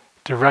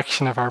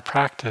direction of our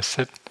practice.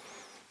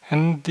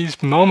 And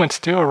these moments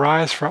do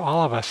arise for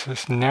all of us,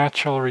 this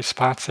natural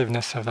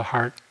responsiveness of the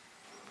heart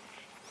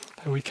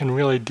that we can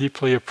really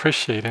deeply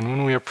appreciate. And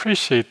when we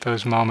appreciate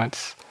those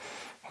moments,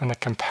 when the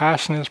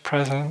compassion is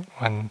present,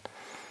 when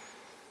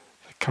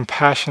the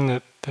compassion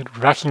that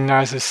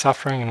recognizes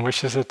suffering and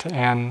wishes it to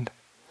end,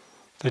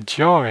 the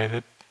joy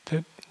that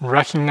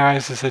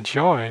recognizes the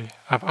joy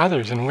of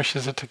others and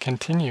wishes it to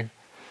continue,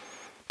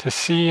 to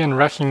see and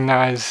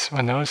recognize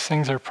when those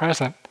things are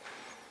present,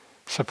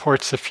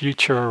 supports the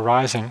future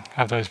arising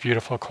of those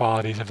beautiful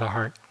qualities of the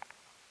heart.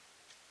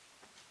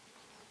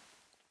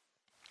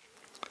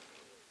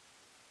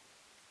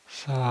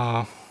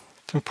 So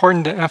it's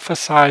important to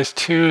emphasize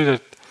too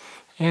that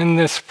in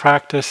this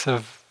practice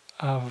of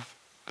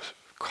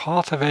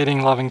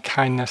cultivating loving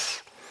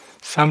kindness,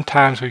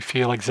 sometimes we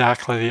feel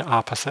exactly the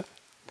opposite.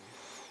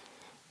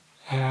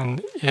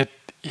 And it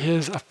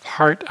is a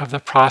part of the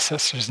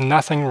process. There's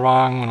nothing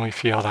wrong when we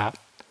feel that.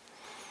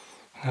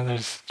 Now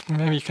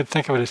maybe you could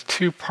think of it as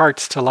two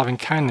parts to loving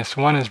kindness.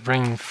 One is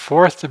bringing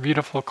forth the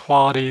beautiful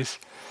qualities.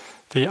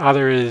 The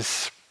other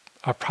is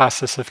a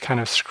process of kind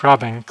of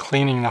scrubbing,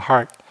 cleaning the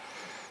heart.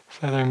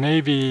 So there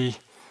may be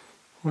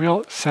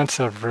real sense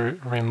of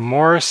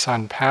remorse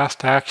on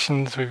past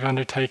actions we've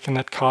undertaken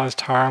that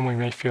caused harm. We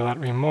may feel that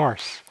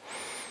remorse.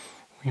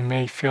 We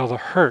may feel the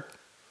hurt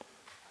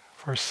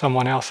for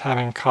someone else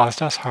having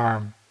caused us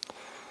harm.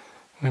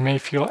 We may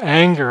feel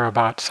anger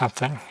about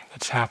something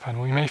that's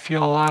happened. We may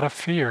feel a lot of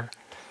fear.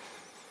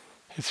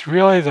 It's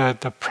really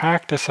the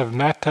practice of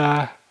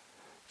metta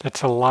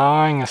that's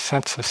allowing a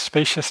sense of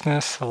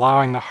spaciousness,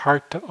 allowing the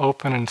heart to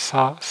open and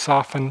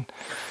soften,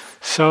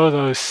 so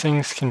those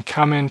things can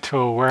come into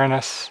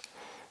awareness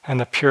and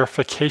the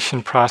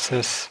purification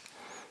process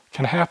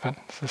can happen.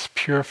 It's this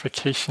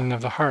purification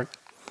of the heart.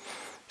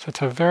 So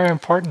it's a very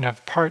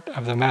important part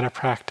of the metta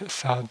practice.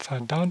 So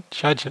don't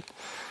judge it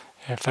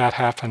if that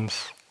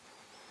happens.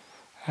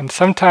 And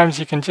sometimes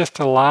you can just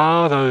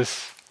allow the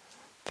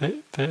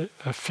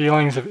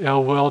feelings of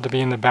ill will to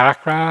be in the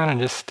background and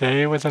just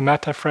stay with the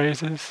metta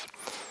phrases.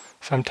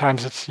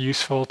 Sometimes it's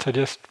useful to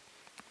just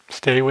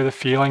stay with the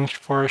feelings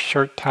for a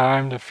short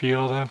time to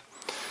feel the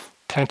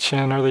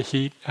tension or the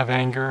heat of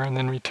anger, and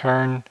then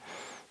return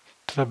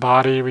to the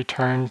body,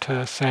 return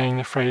to saying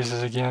the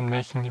phrases again,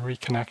 making the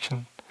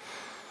reconnection.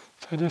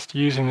 So just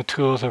using the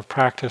tools of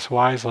practice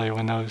wisely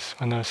when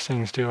those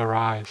things do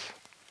arise.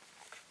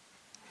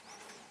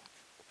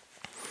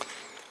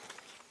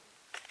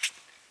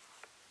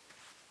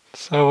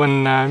 So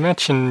when I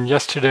mentioned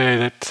yesterday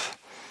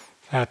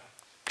that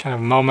kind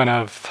of moment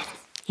of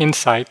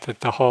insight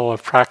that the whole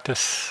of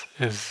practice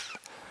is,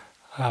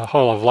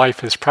 whole of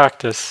life is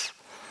practice,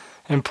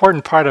 an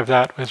important part of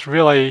that was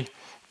really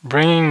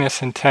bringing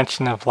this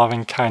intention of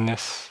loving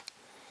kindness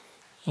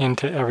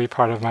into every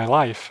part of my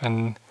life.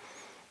 And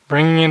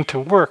bringing into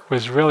work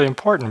was really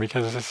important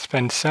because I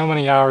spend so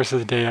many hours of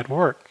the day at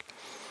work.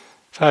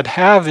 So I'd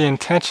have the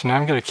intention,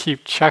 I'm going to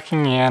keep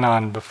checking in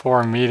on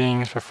before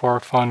meetings, before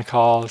phone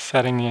calls,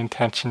 setting the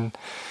intention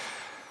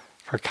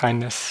for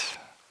kindness.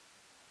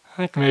 I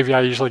think maybe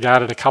I usually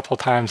got it a couple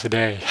times a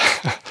day.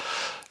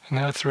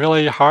 It's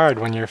really hard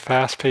when you're a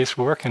fast-paced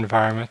work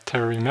environment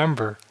to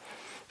remember.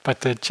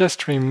 But that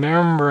just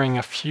remembering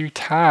a few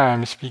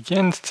times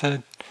begins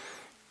to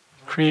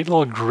create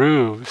little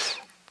grooves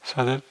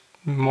so that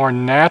more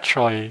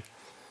naturally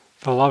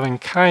the loving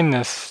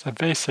kindness, the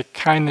basic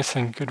kindness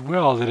and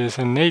goodwill that is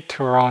innate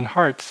to our own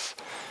hearts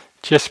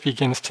just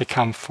begins to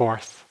come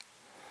forth.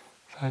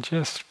 So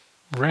just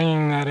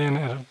bringing that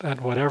in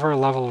at whatever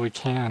level we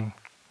can.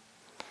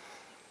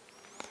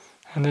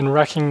 And then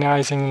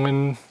recognizing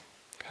when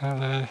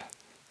the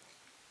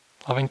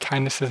loving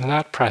kindness is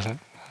not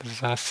present.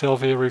 As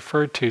Sylvia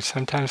referred to,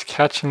 sometimes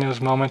catching those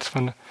moments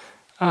when,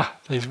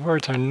 these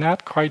words are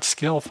not quite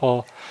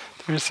skillful.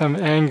 There's some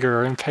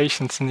anger or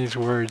impatience in these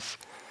words.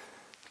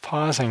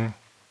 Pausing,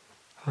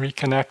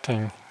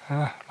 reconnecting.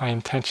 My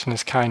intention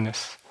is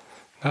kindness.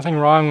 Nothing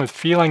wrong with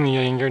feeling the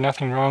anger,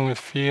 nothing wrong with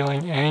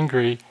feeling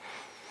angry,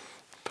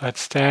 but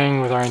staying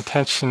with our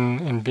intention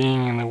in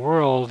being in the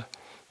world,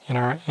 in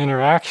our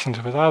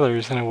interactions with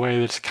others in a way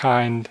that's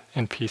kind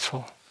and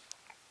peaceful.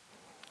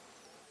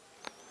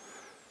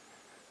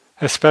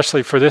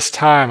 Especially for this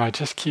time, I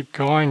just keep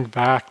going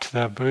back to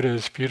the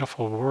Buddha's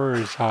beautiful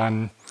words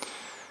on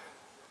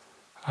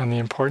the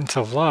importance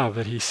of love,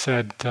 that he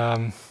said,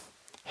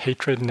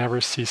 hatred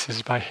never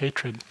ceases by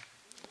hatred.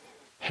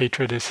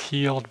 Hatred is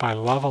healed by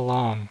love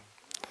alone.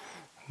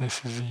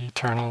 This is the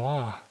eternal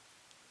law.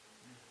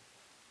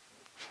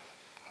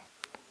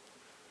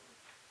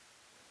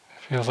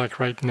 It feels like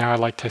right now I'd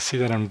like to see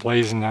that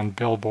emblazoned on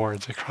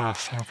billboards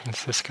across San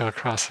Francisco,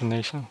 across the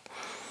nation.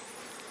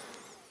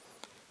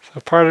 So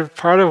part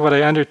of what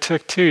I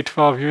undertook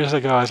 12 years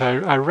ago is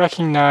I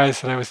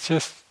recognized that I was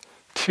just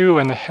too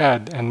in the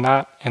head and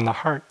not in the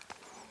heart.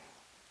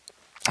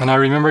 And I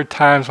remembered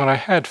times when I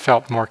had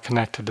felt more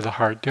connected to the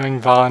heart, doing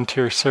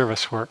volunteer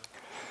service work.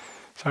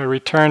 So I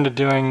returned to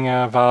doing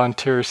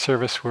volunteer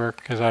service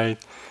work as I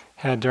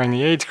had during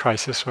the AIDS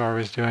crisis, where I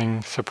was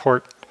doing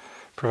support,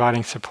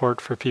 providing support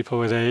for people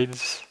with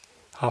AIDS,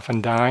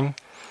 often dying.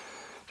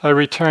 So I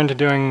returned to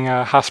doing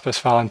hospice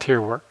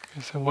volunteer work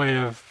as a way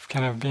of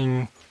kind of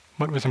being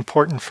what was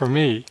important for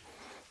me,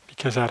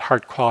 because that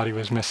heart quality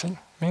was missing.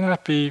 May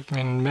not be,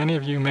 many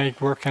of you may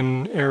work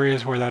in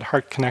areas where that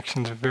heart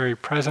connection is very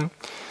present.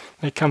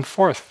 They come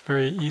forth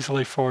very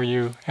easily for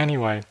you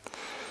anyway.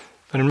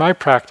 But in my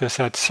practice,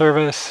 that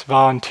service,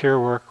 volunteer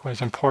work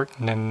was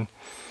important in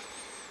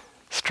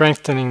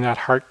strengthening that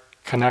heart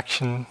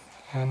connection.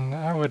 And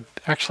I would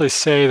actually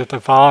say that the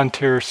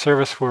volunteer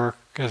service work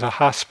as in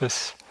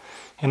hospice,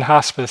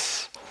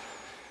 is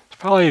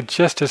probably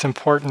just as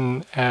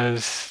important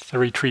as the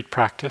retreat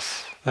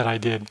practice that I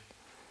did.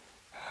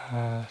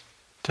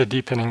 To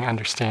deepening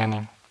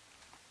understanding.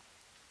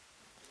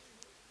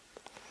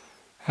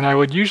 And I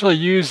would usually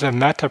use the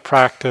metta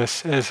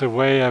practice as a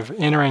way of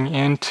entering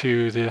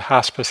into the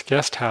hospice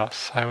guest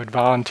house. I would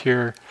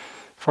volunteer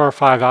 4 or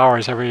 5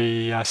 hours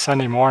every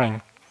Sunday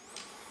morning.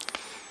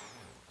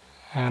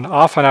 And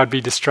often I would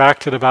be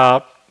distracted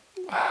about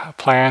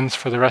plans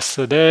for the rest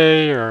of the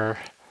day, or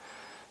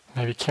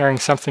maybe carrying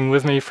something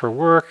with me for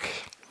work.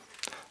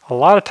 A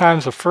lot of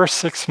times the first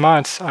 6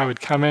 months I would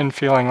come in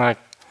feeling like,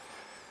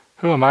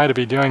 who am I to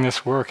be doing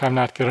this work? I'm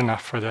not good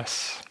enough for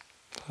this.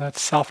 So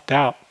that's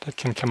self-doubt that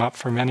can come up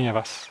for many of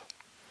us.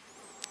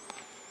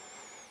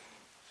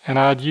 And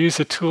I'd use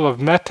the tool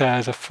of metta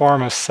as a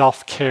form of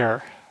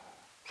self-care.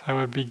 So I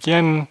would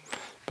begin,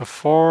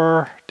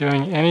 before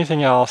doing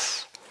anything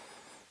else,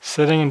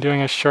 sitting and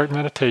doing a short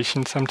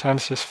meditation,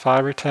 sometimes just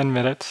 5 or 10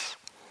 minutes,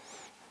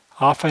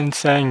 often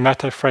saying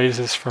metta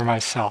phrases for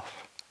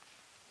myself.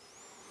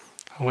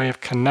 A way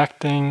of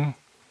connecting,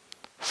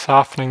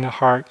 softening the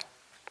heart,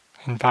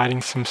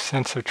 inviting some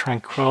sense of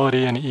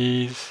tranquility and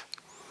ease.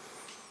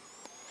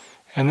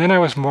 And then I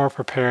was more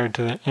prepared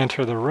to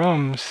enter the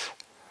rooms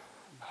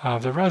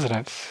of the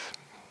residents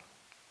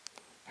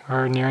who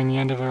are nearing the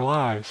end of their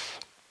lives.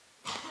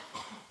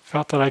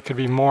 Felt that I could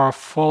be more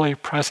fully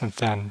present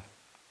then.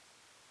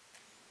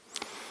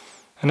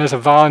 And as a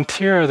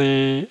volunteer,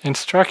 the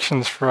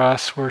instructions for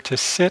us were to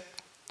sit,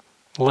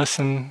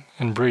 listen,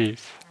 and breathe.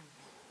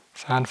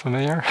 Sound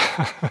familiar?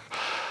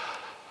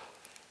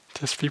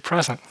 Just be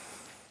present.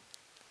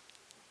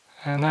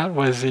 And that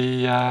was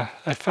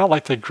I felt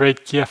like the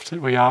great gift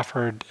that we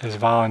offered as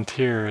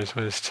volunteers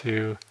was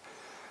to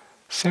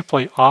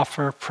simply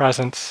offer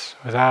presence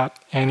without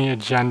any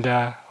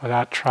agenda,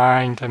 without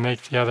trying to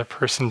make the other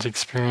person's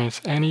experience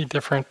any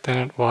different than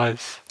it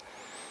was.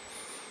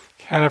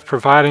 Kind of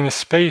providing a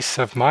space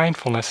of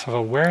mindfulness, of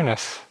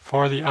awareness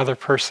for the other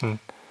person.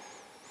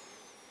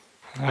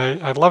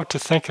 I love to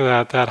think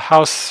of that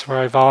house where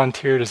I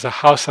volunteered as a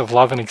house of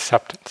love and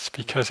acceptance,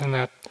 because in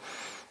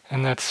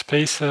that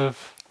space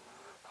of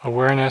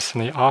awareness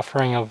and the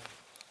offering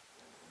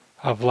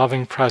of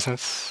loving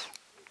presence,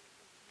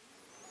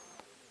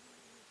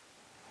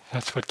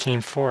 that's what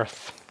came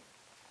forth.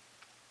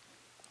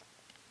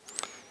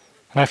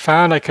 And I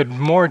found I could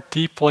more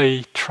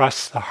deeply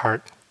trust the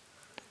heart.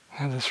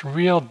 And this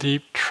real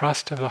deep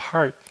trust of the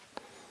heart.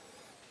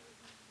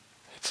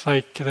 It's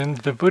like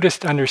the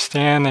Buddhist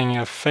understanding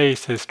of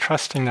faith is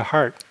trusting the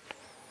heart.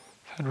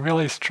 It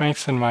really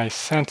strengthened my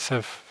sense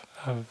of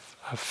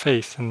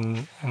faith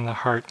in the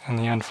heart and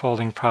the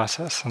unfolding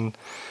process. And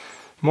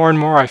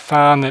more I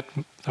found that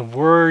the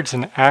words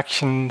and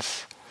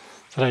actions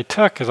that I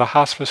took as a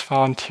hospice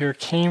volunteer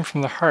came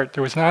from the heart.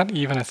 There was not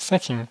even a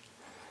thinking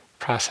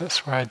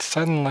process where I'd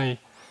suddenly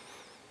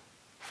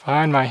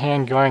find my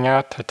hand going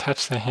out to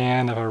touch the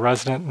hand of a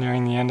resident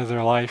nearing the end of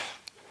their life,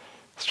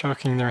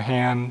 stroking their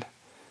hand.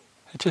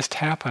 It just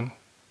happened.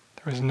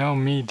 There was no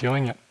me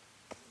doing it.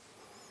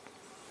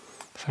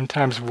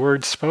 Sometimes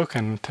words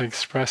spoken to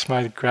express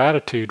my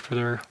gratitude for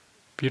their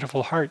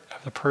beautiful heart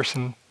of the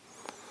person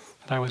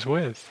that I was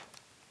with.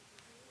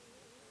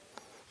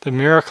 The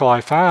miracle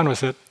I found was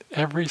that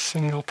every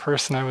single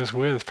person I was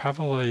with,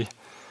 probably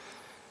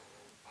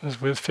was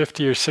with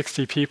 50 or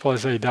 60 people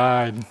as they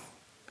died,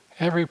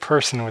 every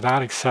person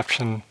without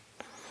exception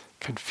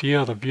could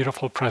feel the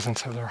beautiful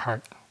presence of their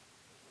heart.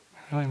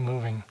 Really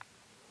moving.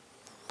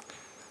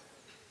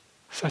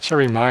 Such a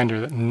reminder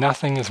that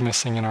nothing is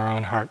missing in our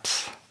own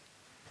hearts.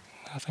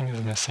 Nothing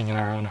is missing in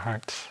our own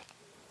hearts.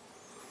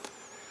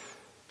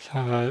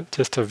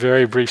 Just a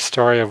very brief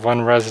story of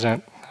one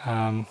resident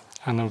on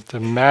the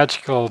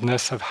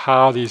magicalness of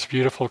how these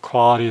beautiful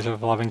qualities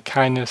of loving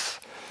kindness,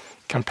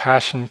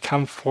 compassion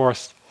come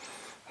forth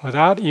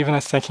without even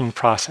a thinking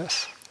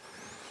process.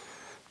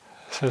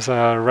 This is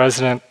a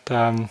resident,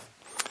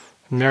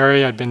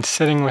 Mary. I'd been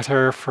sitting with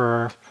her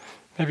for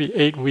maybe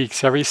 8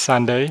 weeks every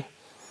Sunday.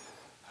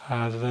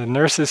 The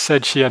nurses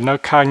said she had no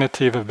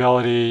cognitive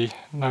ability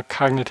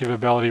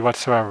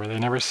whatsoever. They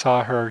never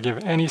saw her give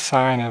any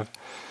sign of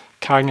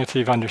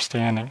cognitive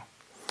understanding.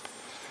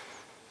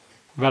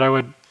 But I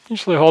would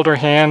usually hold her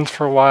hand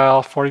for a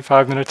while,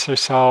 45 minutes or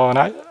so,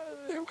 and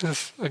it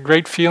was a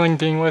great feeling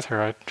being with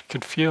her. I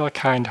could feel a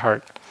kind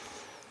heart.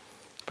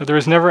 But there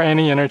was never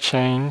any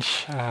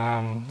interchange.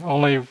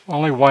 Only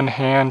one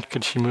hand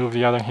could she move,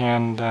 the other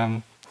hand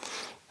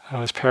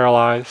was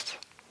paralyzed.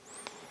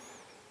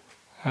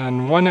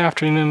 And one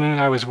afternoon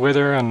I was with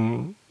her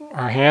and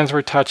our hands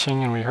were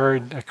touching and we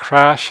heard a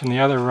crash in the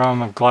other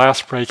room of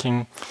glass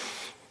breaking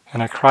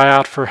and a cry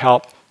out for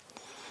help.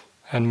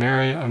 And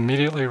Mary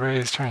immediately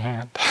raised her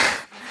hand.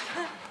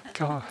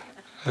 Go,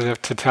 as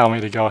if to tell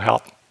me to go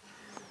help.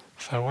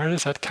 So where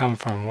does that come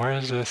from? Where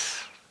does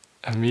this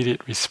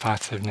immediate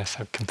responsiveness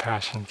of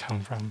compassion come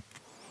from?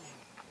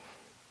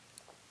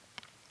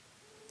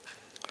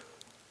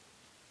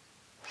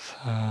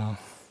 So,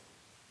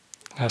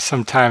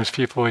 sometimes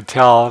people would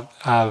tell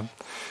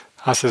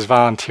us as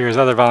volunteers,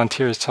 other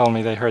volunteers told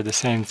me they heard the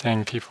same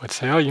thing. People would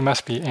say, oh, you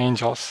must be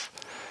angels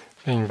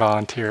being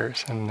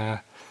volunteers. And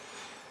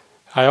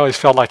I always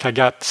felt like I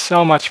got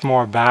so much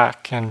more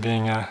back in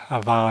being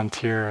a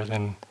volunteer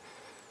than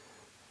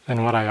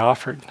what I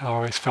offered. I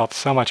always felt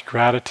so much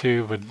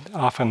gratitude, would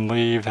often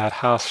leave that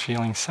house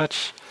feeling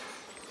such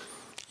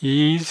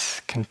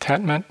ease,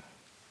 contentment,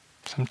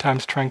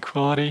 sometimes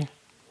tranquility,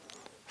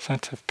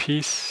 sense of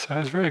peace. So I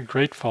was very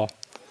grateful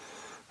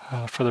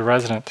for the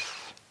residents.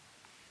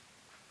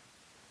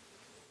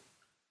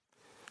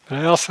 But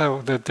I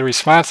also, the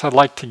response I'd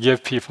like to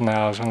give people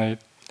now is when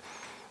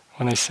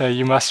they say,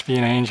 you must be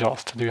an angel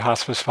to do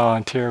hospice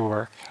volunteer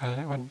work.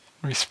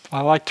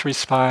 I like to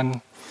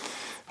respond,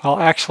 well,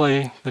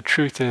 actually, the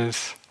truth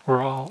is,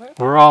 we're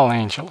all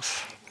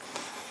angels.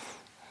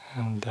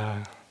 And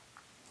I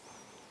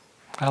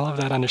love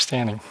that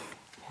understanding.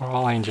 We're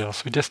all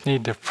angels. We just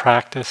need to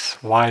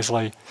practice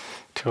wisely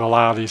to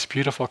allow these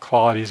beautiful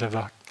qualities of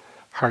the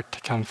heart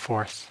to come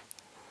forth.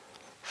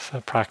 It's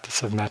the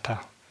practice of metta.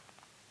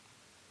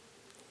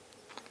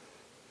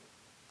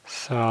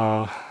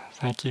 So,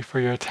 thank you for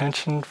your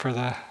attention for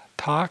the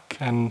talk.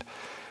 And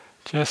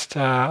just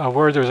a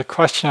word, there was a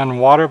question on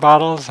water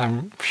bottles.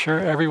 I'm sure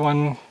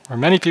everyone, or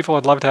many people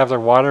would love to have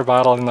their water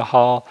bottle in the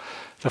hall.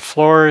 The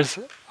floors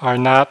are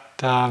not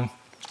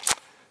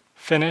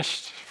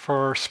finished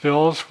for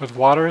spills with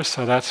water,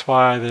 so that's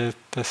why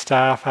the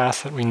staff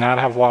asked that we not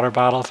have water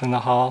bottles in the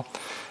hall.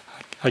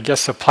 I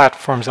guess the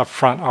platforms up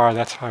front are,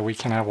 that's why we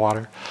can have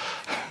water.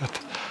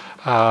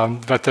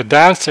 But the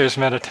downstairs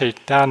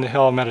down the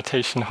hill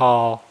meditation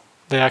hall,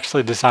 they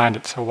actually designed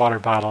it so water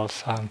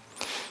bottles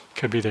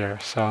could be there.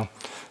 So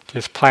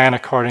just plan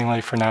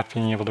accordingly for not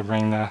being able to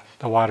bring the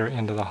water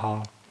into the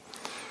hall.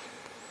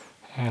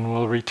 And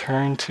we'll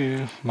return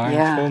to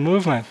mindful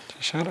movement.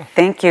 Jashoda.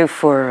 Thank you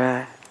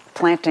for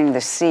planting the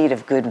seed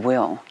of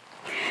goodwill.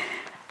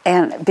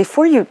 And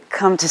before you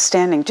come to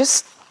standing,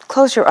 just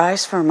close your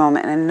eyes for a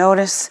moment and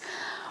notice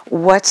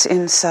what's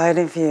inside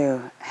of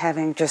you,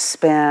 having just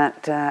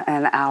spent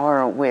an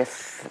hour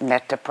with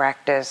Metta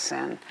Practice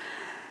and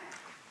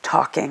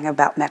talking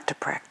about Metta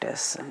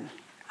Practice. And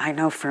I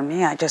know for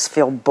me, I just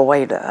feel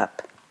buoyed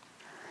up.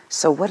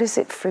 So what is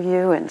it for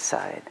you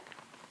inside?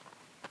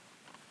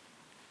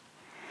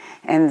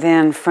 And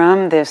then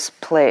from this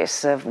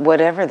place of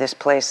whatever this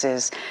place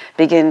is,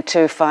 begin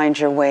to find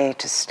your way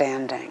to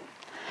standing.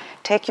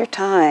 Take your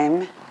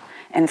time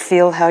and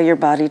feel how your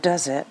body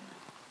does it.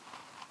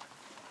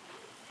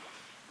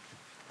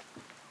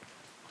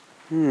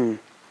 And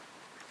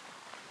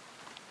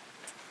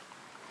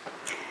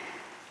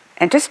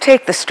just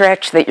take the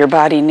stretch that your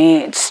body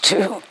needs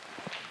to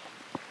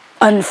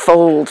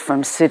unfold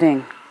from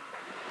sitting.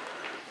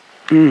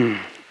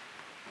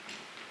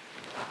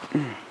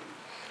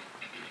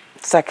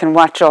 So I can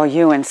watch all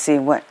you and see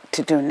what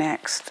to do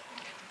next.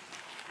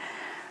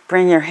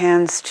 Bring your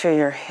hands to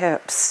your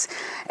hips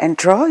and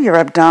draw your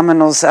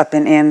abdominals up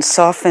and in.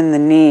 Soften the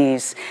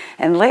knees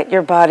and let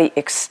your body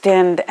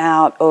extend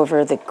out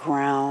over the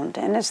ground.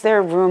 And is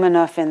there room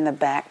enough in the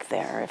back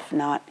there? If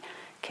not,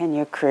 can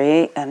you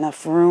create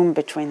enough room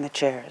between the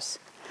chairs?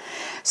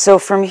 So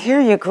from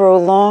here you grow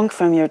long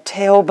from your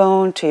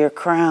tailbone to your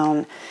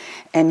crown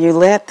and you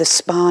let the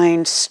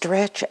spine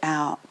stretch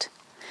out.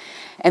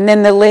 And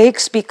then the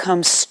legs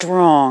become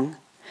strong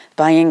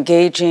by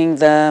engaging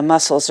the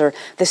muscles or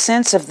the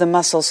sense of the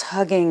muscles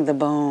hugging the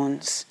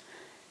bones.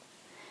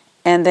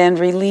 And then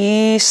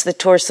release the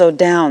torso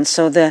down.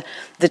 So the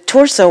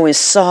torso is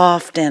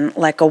soft and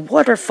like a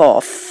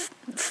waterfall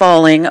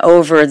falling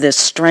over the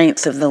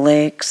strength of the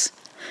legs.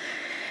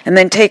 And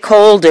then take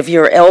hold of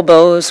your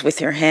elbows with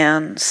your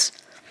hands.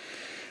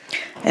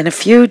 And a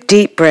few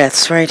deep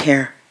breaths right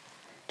here.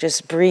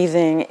 Just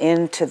breathing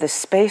into the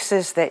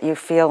spaces that you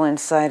feel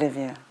inside of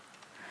you.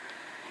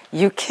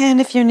 You can,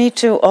 if you need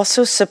to,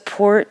 also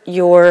support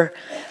your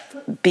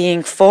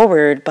being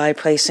forward by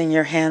placing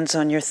your hands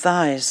on your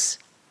thighs.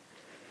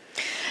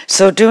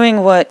 So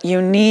doing what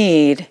you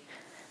need,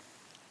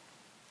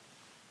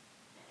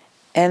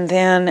 and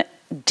then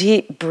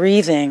deep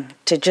breathing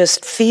to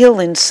just feel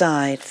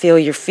inside, feel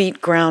your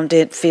feet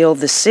grounded, feel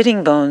the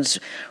sitting bones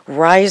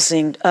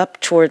rising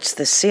up towards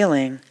the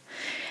ceiling.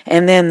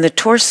 And then the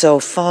torso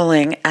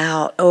falling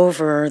out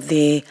over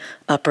the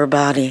upper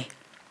body.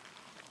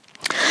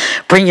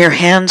 Bring your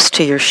hands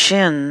to your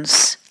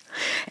shins.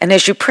 And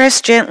as you press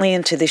gently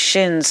into the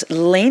shins,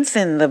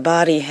 lengthen the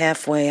body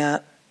halfway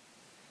up.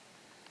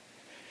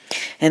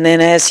 And then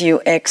as you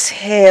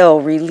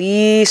exhale,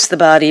 release the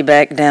body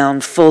back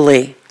down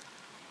fully.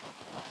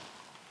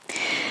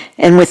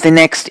 And with the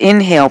next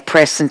inhale,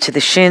 press into the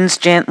shins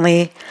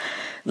gently.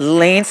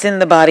 Lengthen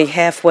the body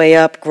halfway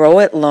up, grow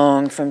it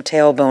long from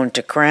tailbone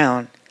to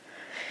crown.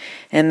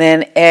 And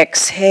then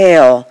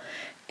exhale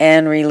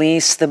and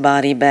release the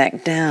body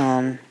back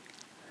down.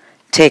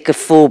 Take a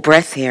full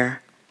breath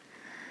here.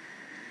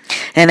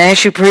 And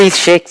as you breathe,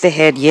 shake the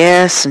head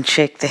yes and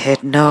shake the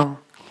head no.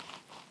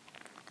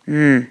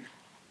 And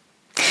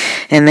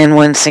then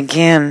once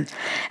again,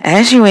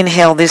 as you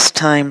inhale this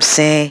time,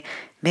 say,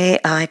 may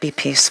I be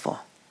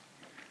peaceful.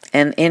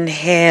 And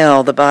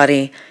inhale the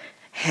body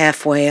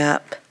halfway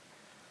up.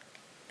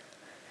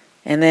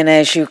 And then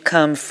as you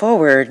come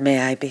forward, may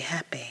I be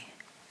happy.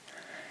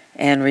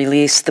 And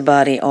release the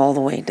body all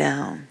the way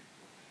down.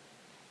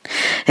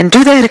 And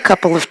do that a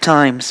couple of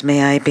times.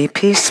 May I be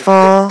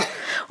peaceful,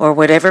 or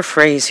whatever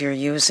phrase you're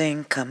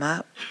using, come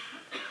up.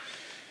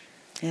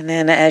 And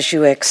then as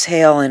you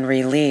exhale and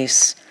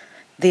release,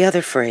 the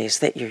other phrase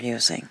that you're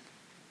using.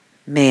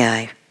 May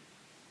I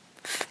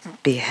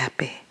be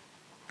happy.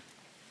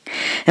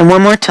 And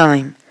one more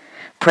time,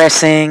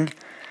 pressing,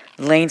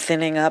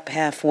 lengthening up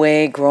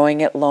halfway,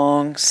 growing it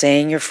long,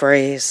 saying your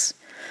phrase.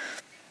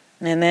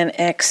 And then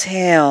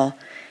exhale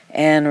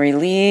and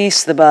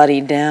release the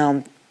body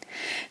down.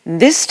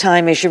 This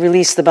time, as you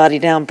release the body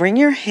down, bring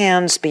your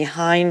hands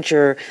behind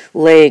your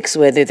legs,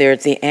 whether they're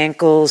at the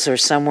ankles or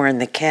somewhere in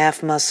the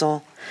calf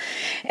muscle,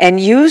 and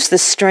use the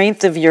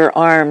strength of your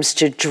arms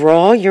to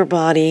draw your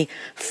body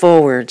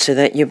forward so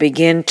that you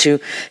begin to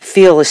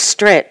feel a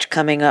stretch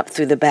coming up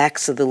through the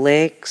backs of the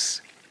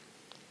legs.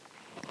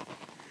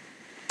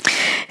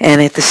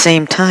 And at the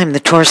same time, the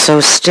torso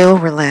is still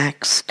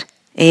relaxed,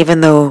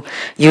 even though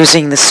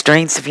using the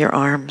strength of your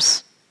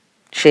arms.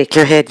 Shake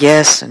your head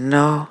yes and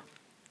no.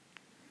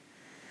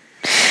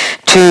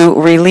 To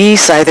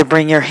release, either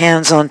bring your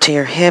hands onto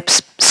your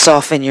hips,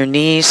 soften your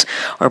knees,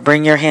 or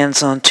bring your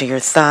hands onto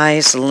your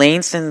thighs,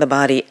 lengthen the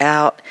body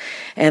out,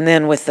 and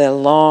then with a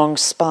long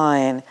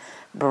spine,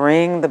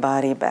 bring the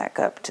body back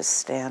up to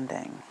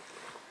standing.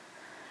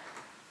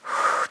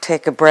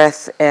 Take a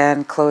breath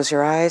and close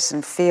your eyes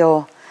and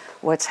feel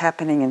what's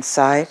happening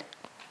inside.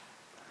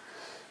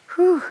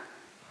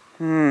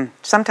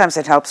 Sometimes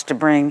it helps to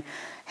bring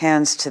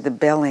hands to the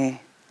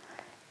belly.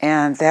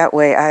 And that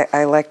way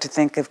I like to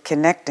think of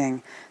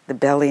connecting the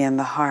belly and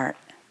the heart.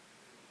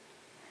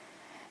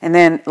 And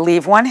then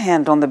leave one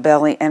hand on the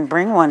belly and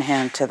bring one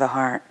hand to the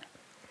heart.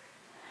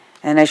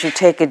 And as you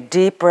take a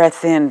deep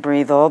breath in,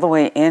 breathe all the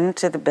way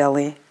into the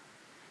belly.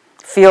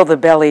 Feel the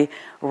belly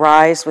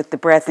rise with the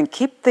breath and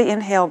keep the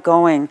inhale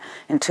going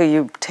until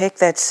you take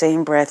that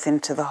same breath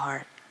into the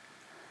heart.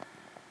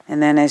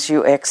 And then as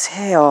you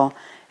exhale,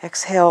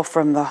 exhale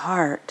from the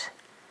heart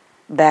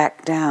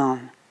back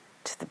down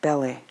to the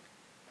belly.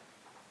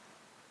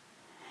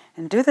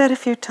 And do that a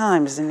few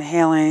times,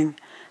 inhaling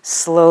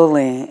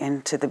slowly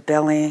into the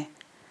belly,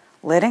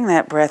 letting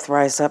that breath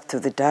rise up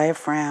through the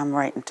diaphragm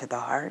right into the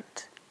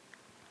heart.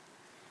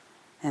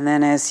 And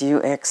then as you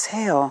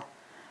exhale,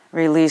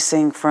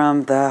 releasing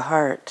from the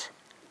heart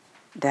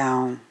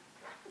down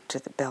to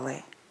the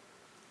belly.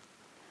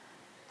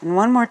 And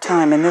one more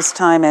time, and this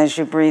time as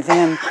you breathe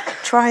in,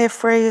 try a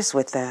phrase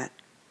with that.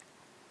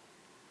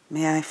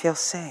 May I feel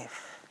safe.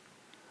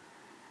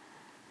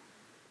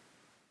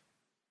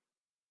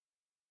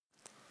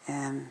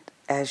 And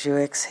as you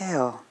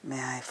exhale,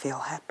 may I feel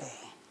happy.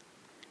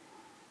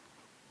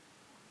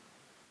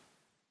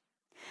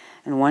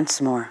 And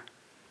once more,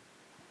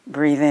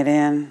 breathe it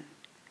in,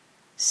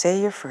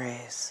 say your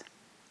phrase,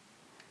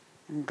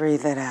 and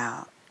breathe it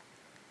out,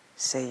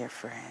 say your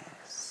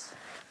phrase.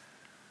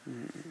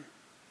 And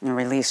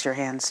release your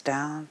hands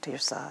down to your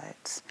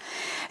sides.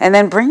 And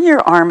then bring your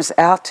arms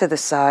out to the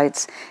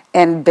sides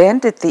and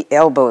bend at the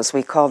elbows.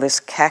 We call this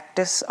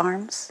cactus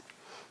arms.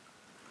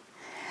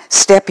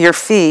 Step your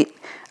feet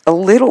a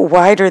little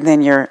wider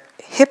than your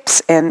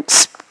hips and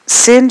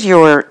send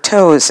your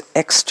toes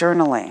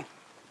externally.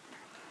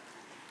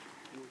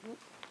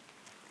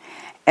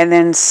 And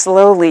then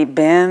slowly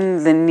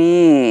bend the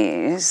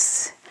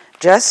knees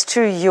just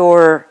to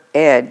your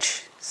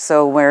edge,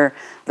 so where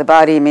the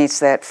body meets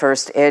that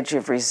first edge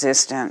of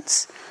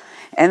resistance.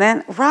 And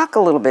then rock a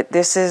little bit.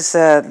 This is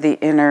the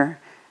inner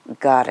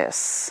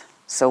goddess.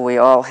 So we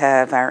all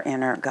have our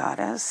inner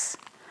goddess,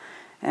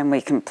 and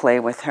we can play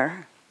with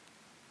her.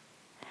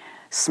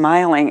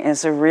 Smiling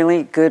is a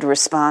really good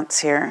response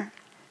here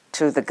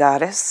to the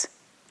goddess.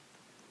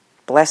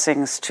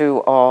 Blessings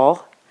to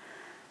all.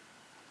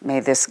 May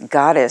this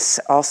goddess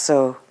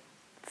also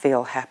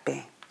feel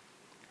happy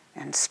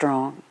and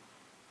strong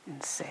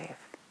and safe.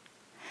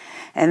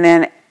 And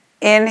then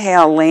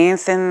inhale,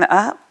 lengthen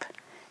up.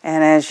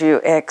 And as you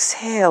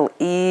exhale,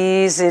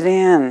 ease it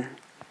in.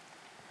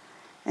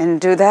 And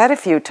do that a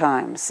few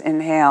times.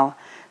 Inhale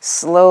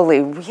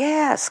slowly.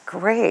 Yes,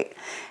 great.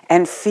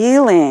 And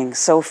feeling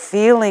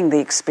the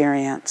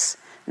experience,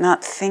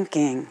 not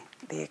thinking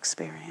the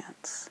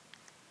experience.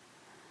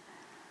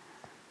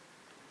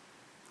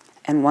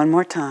 And one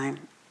more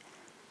time.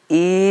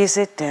 Ease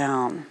it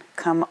down.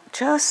 Come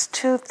just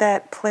to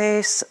that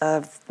place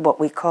of what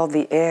we call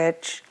the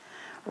edge.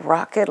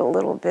 Rock it a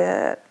little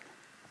bit.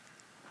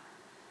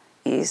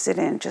 Ease it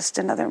in, just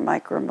another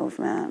micro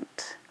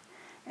movement.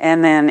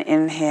 And then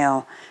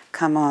inhale,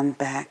 come on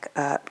back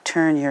up.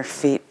 Turn your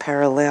feet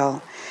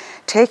parallel.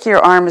 Take your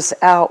arms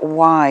out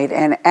wide,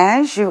 and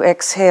as you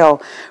exhale,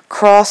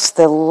 cross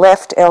the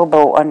left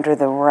elbow under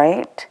the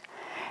right,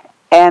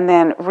 and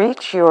then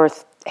reach your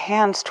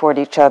hands toward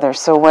each other.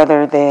 So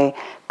whether they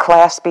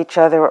clasp each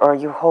other, or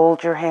you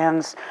hold your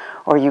hands,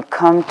 or you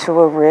come to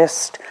a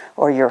wrist,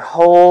 or you're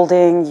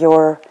holding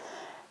your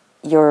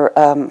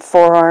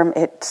forearm,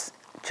 it's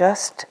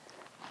just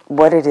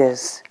what it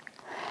is.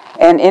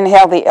 And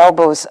inhale the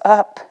elbows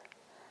up.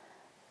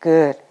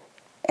 Good.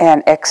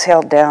 And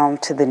exhale down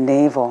to the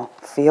navel.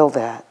 Feel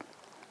that.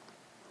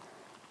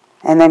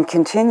 And then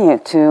continue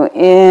to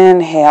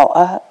inhale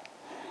up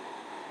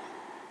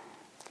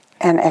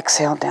and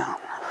exhale down.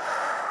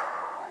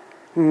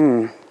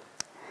 And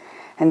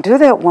And do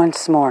that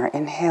once more,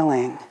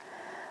 inhaling,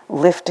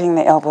 lifting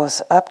the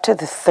elbows up to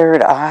the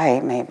third eye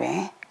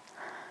maybe,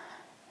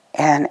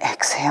 and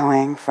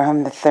exhaling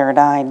from the third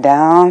eye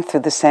down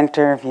through the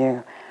center of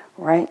you,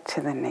 right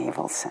to the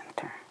navel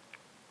center.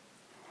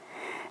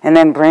 And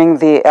then bring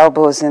the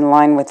elbows in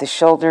line with the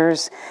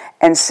shoulders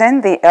and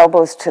send the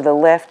elbows to the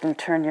left and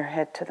turn your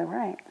head to the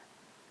right.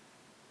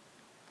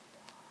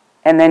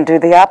 And then do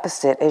the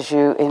opposite. As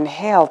you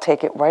inhale,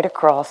 take it right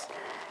across.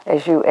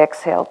 As you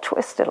exhale,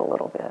 twist it a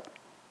little bit.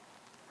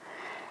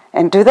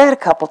 And do that a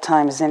couple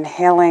times,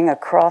 inhaling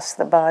across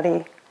the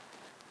body,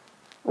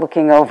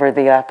 looking over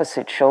the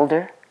opposite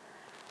shoulder,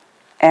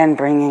 and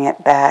bringing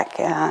it back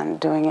and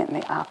doing it in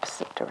the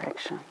opposite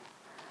direction.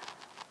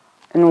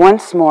 And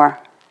once more,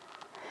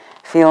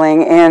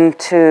 feeling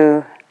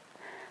into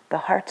the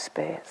heart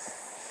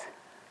space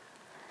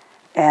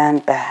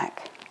and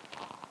back.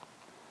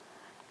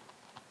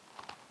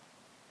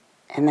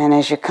 And then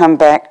as you come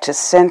back to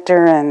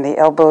center and the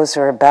elbows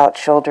are about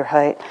shoulder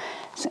height,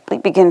 simply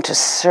begin to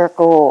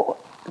circle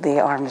the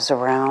arms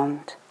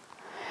around.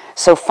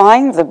 So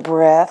find the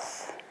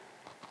breath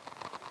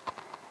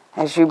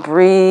as you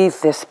breathe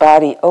this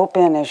body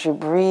open, as you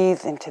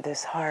breathe into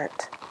this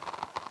heart.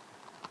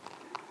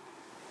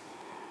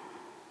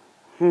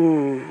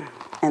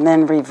 And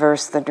then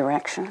reverse the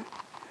direction.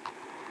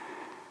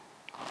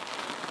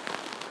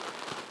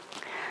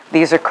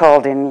 These are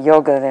called in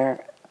yoga,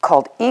 they're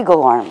called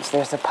eagle arms.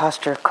 There's a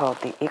posture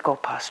called the eagle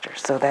posture.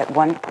 So that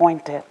one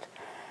pointed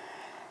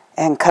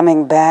and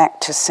coming back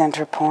to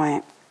center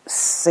point,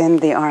 send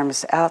the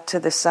arms out to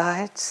the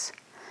sides.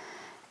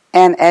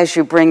 And as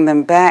you bring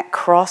them back,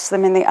 cross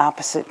them in the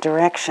opposite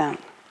direction.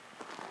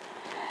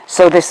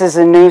 So this is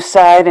a new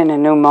side and a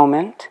new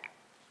moment.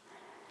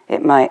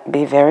 It might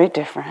be very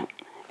different.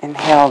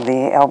 Inhale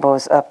the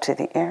elbows up to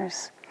the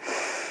ears.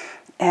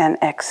 And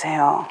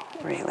exhale,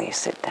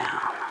 release it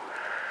down.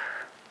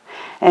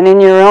 And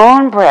in your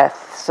own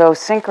breath, so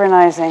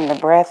synchronizing the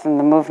breath and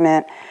the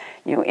movement,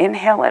 you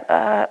inhale it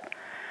up.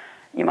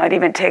 You might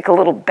even take a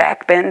little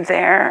back bend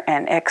there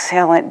and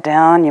exhale it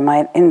down. You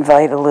might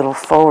invite a little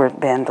forward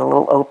bend, a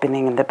little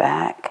opening in the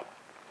back.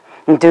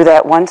 And do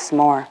that once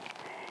more.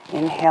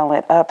 Inhale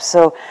it up.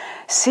 So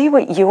see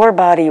what your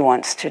body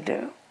wants to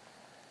do.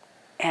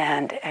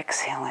 And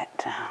exhale it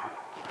down.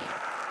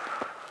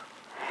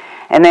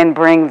 And then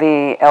bring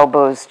the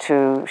elbows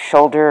to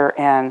shoulder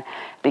and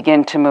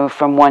begin to move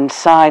from one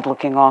side,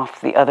 looking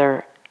off the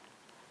other.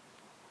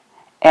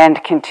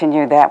 And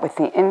continue that with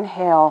the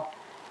inhale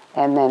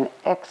and then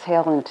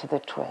exhale into the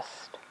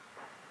twist.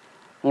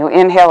 You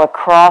inhale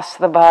across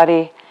the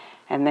body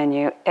and then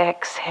you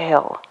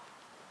exhale.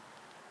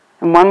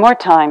 And one more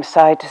time,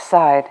 side to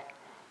side.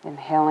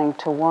 Inhaling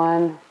to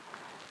one.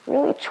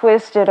 Really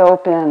twist it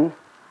open.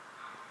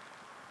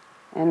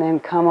 And then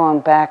come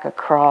on back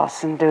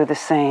across and do the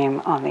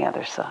same on the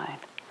other side.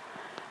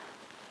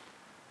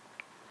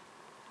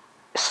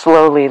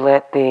 Slowly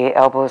let the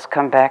elbows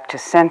come back to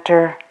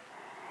center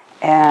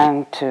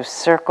and to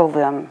circle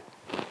them,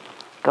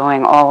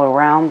 going all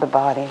around the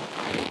body.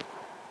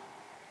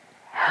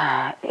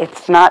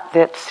 It's not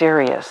that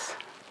serious.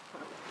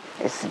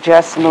 It's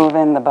just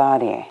moving the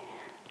body.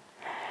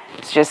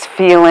 It's just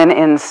feeling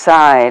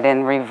inside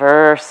and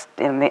reversed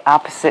in the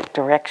opposite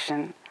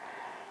direction.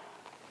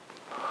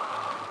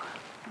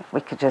 If we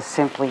could just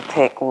simply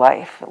take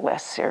life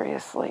less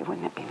seriously,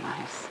 wouldn't it be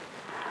nice?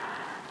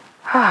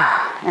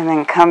 And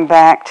then come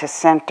back to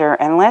center,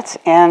 and let's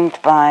end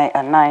by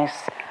a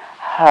nice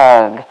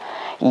hug.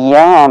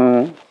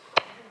 Yum.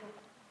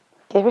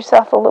 Give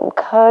yourself a little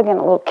hug and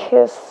a little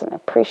kiss and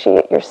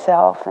appreciate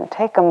yourself, and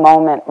take a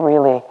moment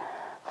really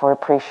for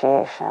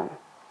appreciation,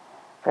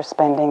 for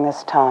spending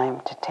this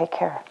time to take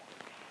care.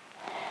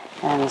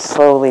 And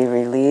slowly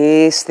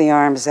release the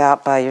arms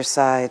out by your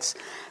sides.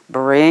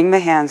 Bring the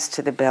hands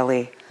to the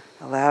belly.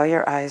 Allow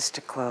your eyes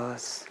to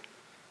close.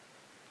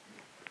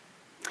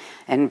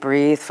 And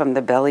breathe from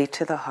the belly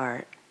to the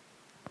heart.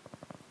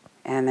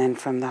 And then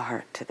from the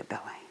heart to the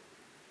belly.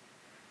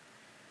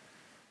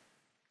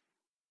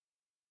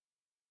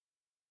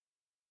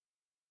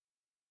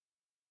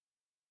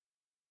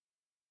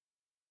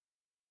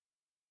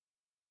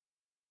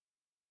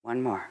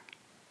 One more.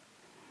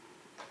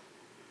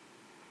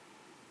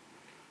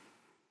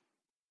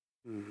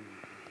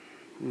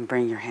 And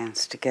bring your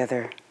hands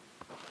together.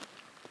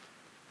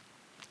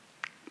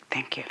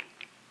 Thank you.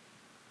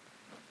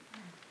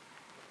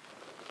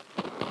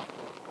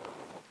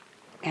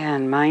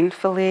 And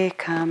mindfully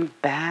come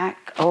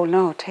back. Oh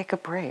no, take a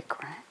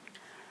break,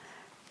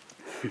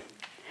 right?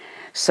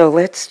 So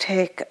let's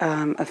take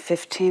a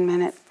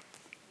 15-minute,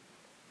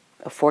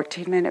 a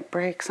 14-minute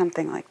break,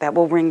 something like that.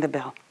 We'll ring the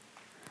bell.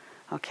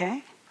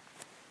 Okay?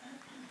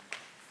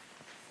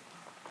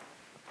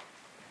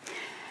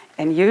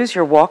 And use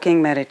your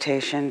walking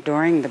meditation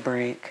during the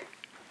break.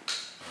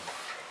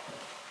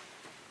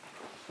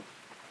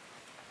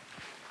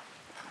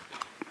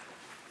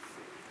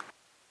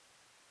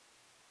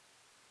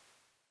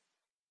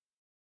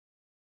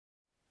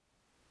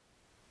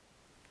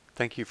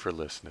 Thank you for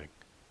listening.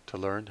 To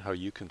learn how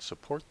you can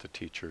support the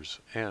teachers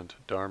and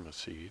Dharma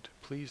Seed,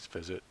 please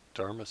visit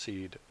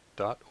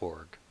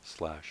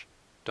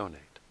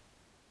dharmaseed.org/donate.